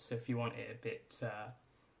taste. So if you want it a bit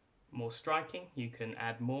more striking, you can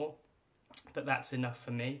add more, but that's enough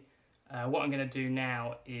for me. What I'm going to do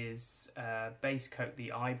now is base coat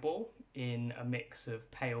the eyeball in a mix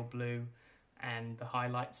of pale blue and the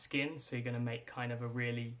highlight skin. So you're going to make kind of a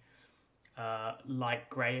really light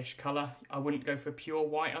greyish colour. I wouldn't go for pure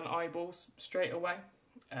white on eyeballs straight away.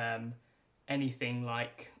 Anything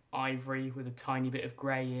like ivory with a tiny bit of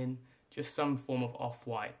grey in, just some form of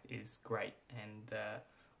off-white is great, and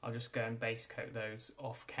I'll just go and base coat those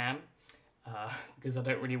off cam because I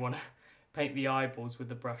don't really want to paint the eyeballs with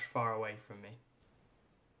the brush far away from me.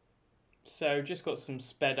 So just got some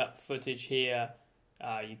sped up footage here.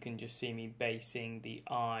 You can just see me basing the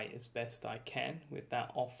eye as best I can with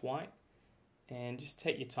that off-white. And just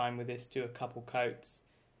take your time with this, do a couple coats.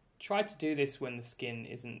 Try to do this when the skin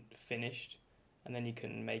isn't finished, and then you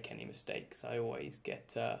can make any mistakes. I always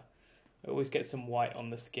get some white on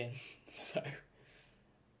the skin. So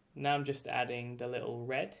now I'm just adding the little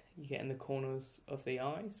red you get in the corners of the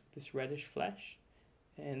eyes, this reddish flesh.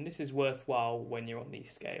 And this is worthwhile when you're on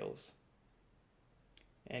these scales.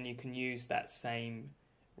 And you can use that same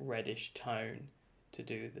reddish tone to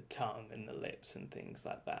do the tongue and the lips and things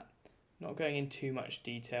like that. Not going in too much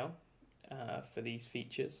detail for these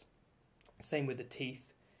features. Same with the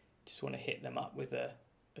teeth. Just want to hit them up with a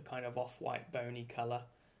kind of off-white bony colour.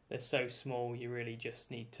 They're so small, you really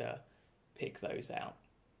just need to pick those out.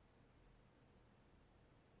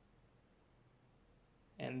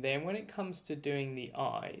 And then when it comes to doing the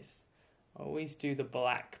eyes, I always do the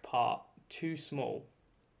black part too small.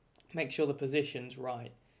 Make sure the position's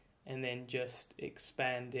right, and then just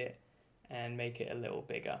expand it and make it a little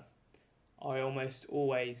bigger. I almost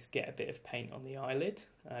always get a bit of paint on the eyelid.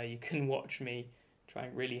 You can watch me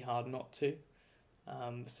trying really hard not to.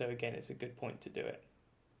 So again, it's a good point to do it.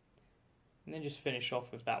 And then just finish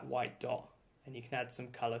off with that white dot, and you can add some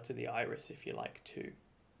colour to the iris if you like too.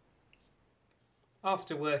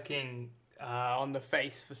 After working on the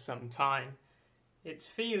face for some time, it's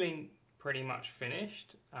feeling pretty much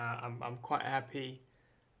finished. I'm quite happy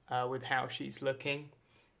with how she's looking,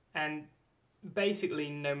 and basically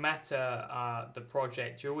no matter the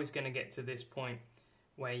project, you're always going to get to this point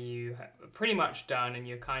where you are pretty much done and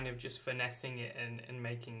you're kind of just finessing it and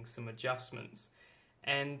making some adjustments.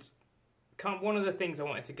 And one of the things I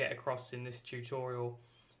wanted to get across in this tutorial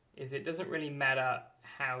is it doesn't really matter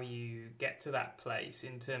how you get to that place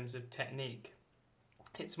in terms of technique.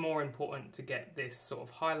 It's more important to get this sort of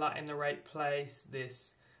highlight in the right place,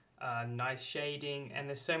 this nice shading, and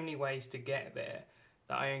there's so many ways to get there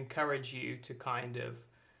that I encourage you to kind of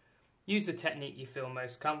use the technique you feel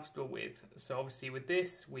most comfortable with. So obviously with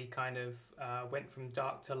this, we kind of went from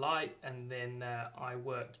dark to light, and then I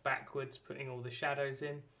worked backwards, putting all the shadows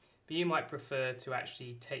in. But you might prefer to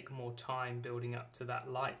actually take more time building up to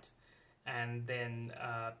that light, and then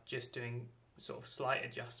just doing sort of slight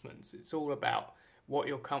adjustments. It's all about what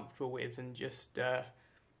you're comfortable with and just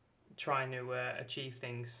trying to achieve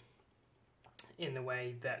things in the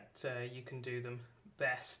way that you can do them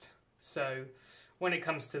best. So when it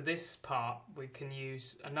comes to this part, we can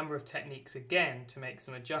use a number of techniques again to make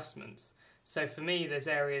some adjustments. So for me, there's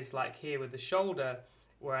areas like here with the shoulder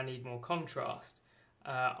where I need more contrast.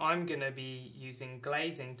 I'm going to be using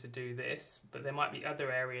glazing to do this, but there might be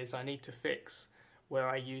other areas I need to fix where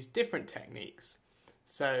I use different techniques.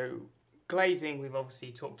 So glazing we've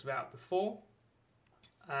obviously talked about before.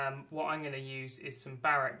 What I'm going to use is some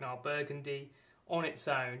Baraknar Burgundy on its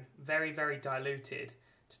own, very, very diluted,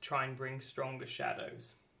 to try and bring stronger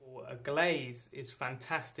shadows. A glaze is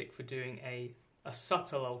fantastic for doing a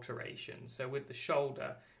subtle alteration. So with the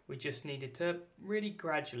shoulder, we just needed to really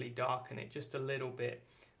gradually darken it just a little bit.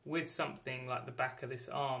 With something like the back of this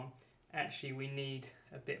arm, actually we need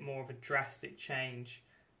a bit more of a drastic change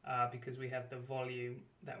because we have the volume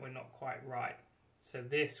that we're not quite right. So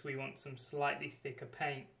this, we want some slightly thicker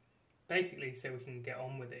paint, basically so we can get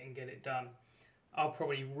on with it and get it done. I'll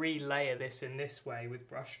probably relayer this in this way with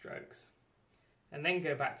brush strokes, and then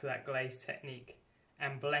go back to that glaze technique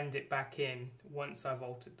and blend it back in once I've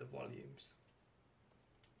altered the volumes.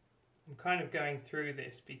 I'm kind of going through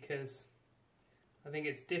this because I think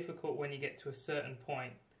it's difficult when you get to a certain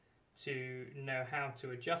point to know how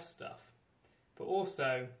to adjust stuff, but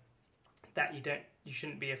also that you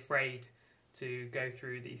shouldn't be afraid to go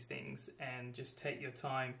through these things and just take your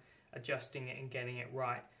time adjusting it and getting it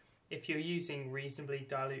right. If you're using reasonably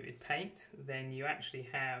diluted paint, then you actually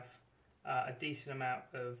have a decent amount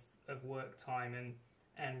of work time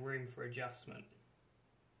and room for adjustment.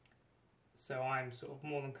 So I'm sort of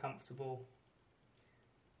more than comfortable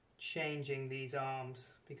changing these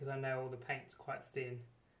arms because I know all the paint's quite thin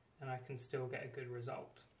and I can still get a good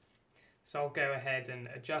result. So I'll go ahead and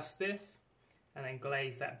adjust this and then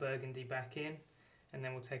glaze that burgundy back in, and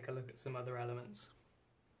then we'll take a look at some other elements.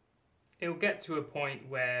 It'll get to a point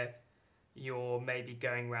where you're maybe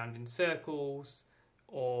going round in circles,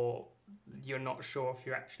 or you're not sure if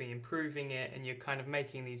you're actually improving it and you're kind of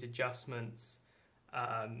making these adjustments.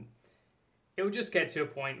 It'll just get to a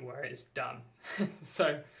point where it's done.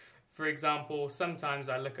 So for example, sometimes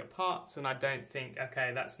I look at parts and I don't think,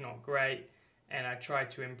 okay, that's not great, and I try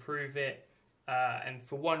to improve it, and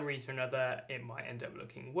for one reason or another it might end up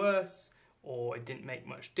looking worse, or it didn't make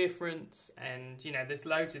much difference, and you know, there's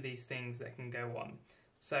loads of these things that can go on.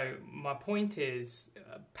 So my point is,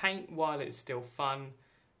 paint while it's still fun,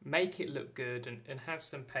 make it look good, and have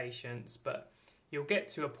some patience, but you'll get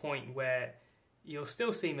to a point where you'll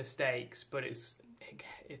still see mistakes, but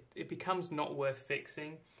it becomes not worth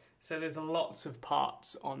fixing. So there's lots of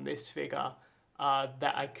parts on this figure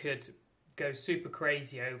that I could go super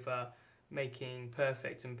crazy over making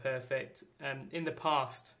perfect and perfect. In the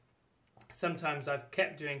past, sometimes I've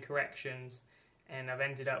kept doing corrections and I've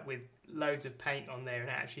ended up with loads of paint on there and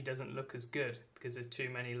it actually doesn't look as good because there's too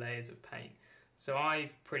many layers of paint. So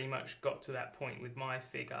I've pretty much got to that point with my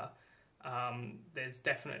figure. There's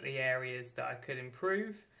definitely areas that I could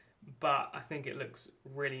improve, but I think it looks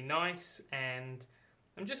really nice, and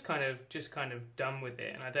I'm just kind of done with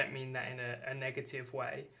it. And I don't mean that in a negative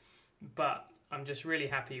way, but I'm just really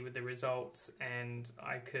happy with the results, and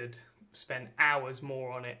I could spend hours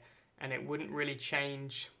more on it and it wouldn't really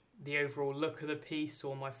change the overall look of the piece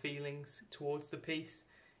or my feelings towards the piece.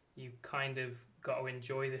 You kind of got to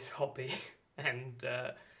enjoy this hobby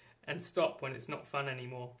and stop when it's not fun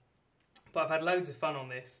anymore. But I've had loads of fun on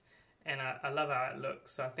this, and I love how it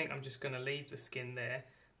looks, so I think I'm just going to leave the skin there.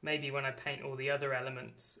 Maybe when I paint all the other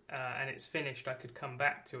elements and it's finished, I could come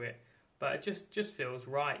back to it, but it just feels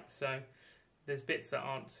right. So there's bits that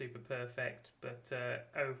aren't super perfect, but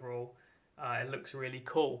overall it looks really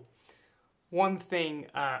cool. One thing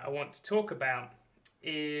I want to talk about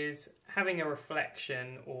is having a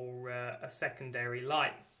reflection or a secondary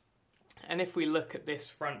light. And if we look at this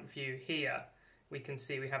front view here, we can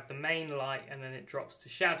see we have the main light and then it drops to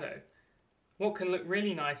shadow. What can look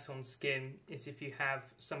really nice on skin is if you have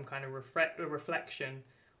some kind of reflection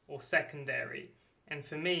or secondary. And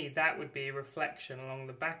for me, that would be a reflection along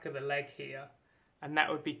the back of the leg here, and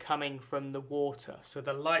that would be coming from the water. So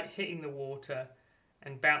the light hitting the water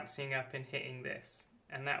and bouncing up and hitting this.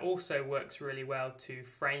 And that also works really well to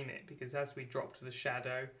frame it, because as we drop to the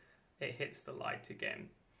shadow, it hits the light again.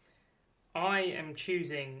 I am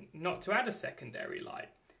choosing not to add a secondary light,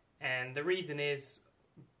 and the reason is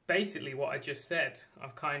basically what I just said.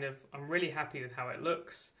 I'm really happy with how it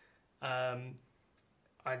looks. I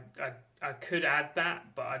could add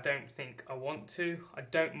that, but I don't think I want to. I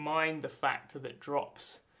don't mind the fact that it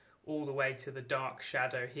drops all the way to the dark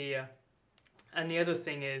shadow here. And the other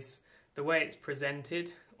thing is, the way it's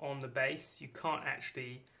presented on the base, you can't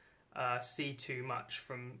actually see too much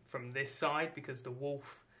from this side because the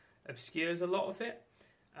wolf obscures a lot of it.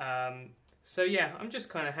 So yeah, I'm just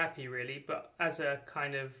kind of happy really, but as a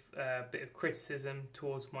kind of bit of criticism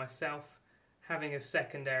towards myself, having a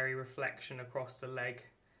secondary reflection across the leg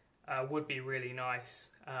would be really nice,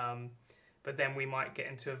 but then we might get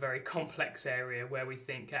into a very complex area where we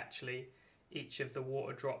think actually each of the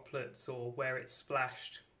water droplets or where it's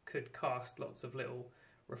splashed could cast lots of little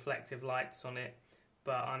reflective lights on it.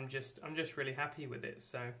 But I'm just really happy with it,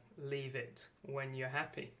 so leave it when you're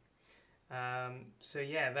happy. So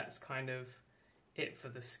yeah, that's kind of it for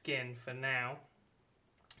the skin for now.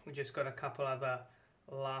 We just got a couple other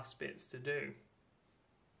last bits to do.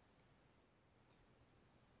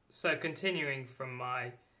 So continuing from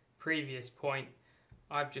my previous point,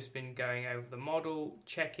 I've just been going over the model,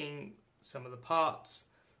 checking some of the parts.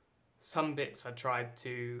 Some bits I tried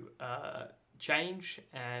to change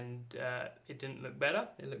and it didn't look better,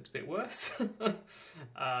 it looked a bit worse. Then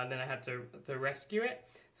I had to rescue it.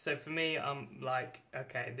 So for me, I'm like,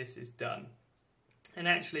 okay, this is done. And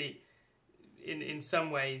actually, in some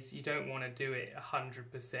ways, you don't want to do it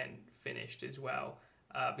 100% finished as well,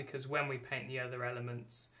 because when we paint the other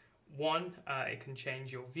elements, one, it can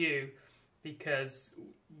change your view, because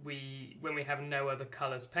when we have no other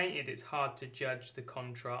colours painted, it's hard to judge the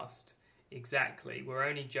contrast exactly. We're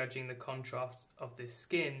only judging the contrast of this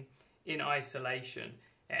skin in isolation.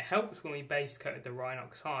 It helped when we base coated the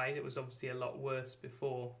Rhinox hide. It was obviously a lot worse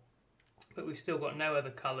before, but we've still got no other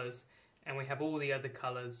colours, and we have all the other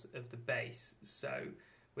colours of the base. So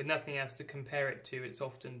with nothing else to compare it to, it's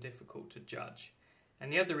often difficult to judge. And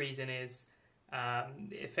the other reason is,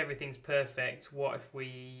 if everything's perfect, what if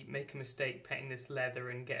we make a mistake painting this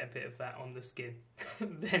leather and get a bit of that on the skin?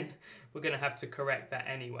 Then we're going to have to correct that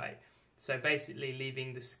anyway. So basically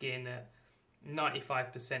leaving the skin at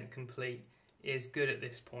 95% complete is good at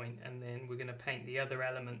this point, and then we're going to paint the other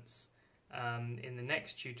elements in the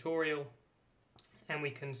next tutorial, and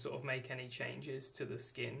we can sort of make any changes to the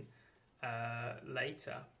skin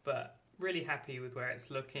later. But really happy with where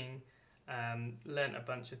it's looking. Learnt a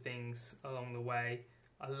bunch of things along the way.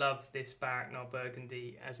 I love this Baraknar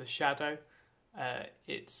Burgundy as a shadow.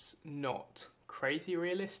 It's not crazy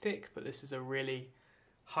realistic, but this is a really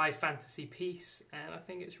high fantasy piece, and I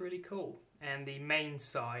think it's really cool. And the main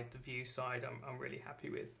side, the view side, I'm really happy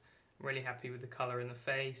with. I'm really happy with the colour in the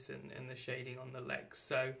face and the shading on the legs.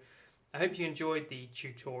 So I hope you enjoyed the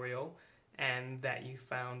tutorial and that you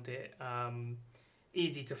found it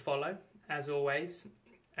easy to follow, as always.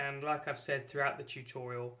 And like I've said throughout the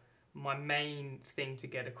tutorial, my main thing to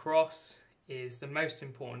get across is the most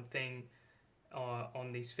important thing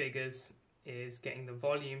on these figures is getting the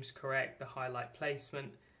volumes correct, the highlight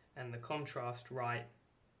placement and the contrast right.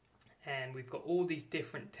 And we've got all these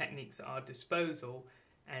different techniques at our disposal,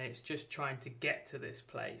 and it's just trying to get to this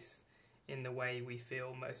place in the way we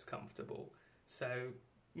feel most comfortable. So,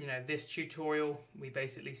 you know, this tutorial, we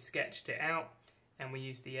basically sketched it out and we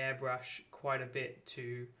used the airbrush quite a bit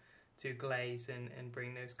to glaze and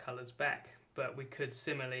bring those colours back. But we could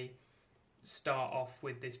similarly start off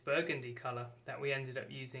with this burgundy colour that we ended up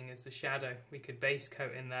using as the shadow. We could base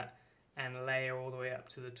coat in that and layer all the way up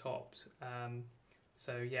to the top.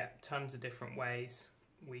 So yeah, tons of different ways.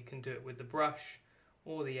 We can do it with the brush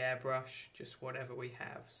or the airbrush, just whatever we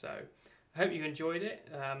have. So I hope you enjoyed it.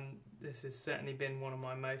 This has certainly been one of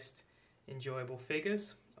my most enjoyable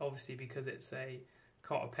figures, obviously because it's a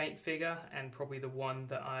Cotter paint figure and probably the one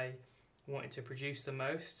that I wanted to produce the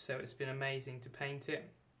most, so it's been amazing to paint it.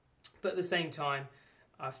 But at the same time,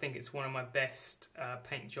 I think it's one of my best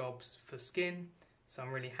paint jobs for skin, so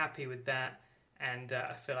I'm really happy with that, and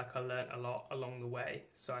I feel like I learnt a lot along the way.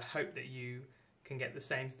 So I hope that you can get the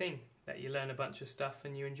same thing, that you learn a bunch of stuff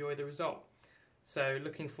and you enjoy the result. So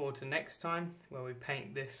looking forward to next time, where we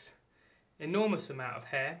paint this enormous amount of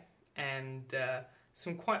hair and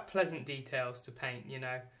some quite pleasant details to paint. You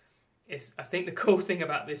know, I think the cool thing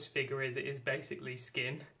about this figure is it is basically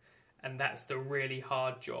skin, and that's the really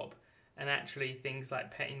hard job. And actually things like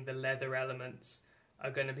painting the leather elements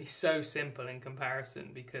are going to be so simple in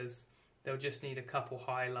comparison, because they'll just need a couple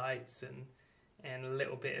highlights and a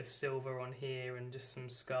little bit of silver on here and just some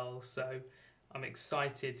skulls. So I'm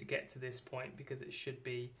excited to get to this point, because it should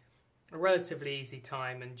be a relatively easy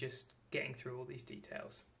time and just getting through all these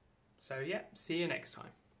details. So yeah, see you next time.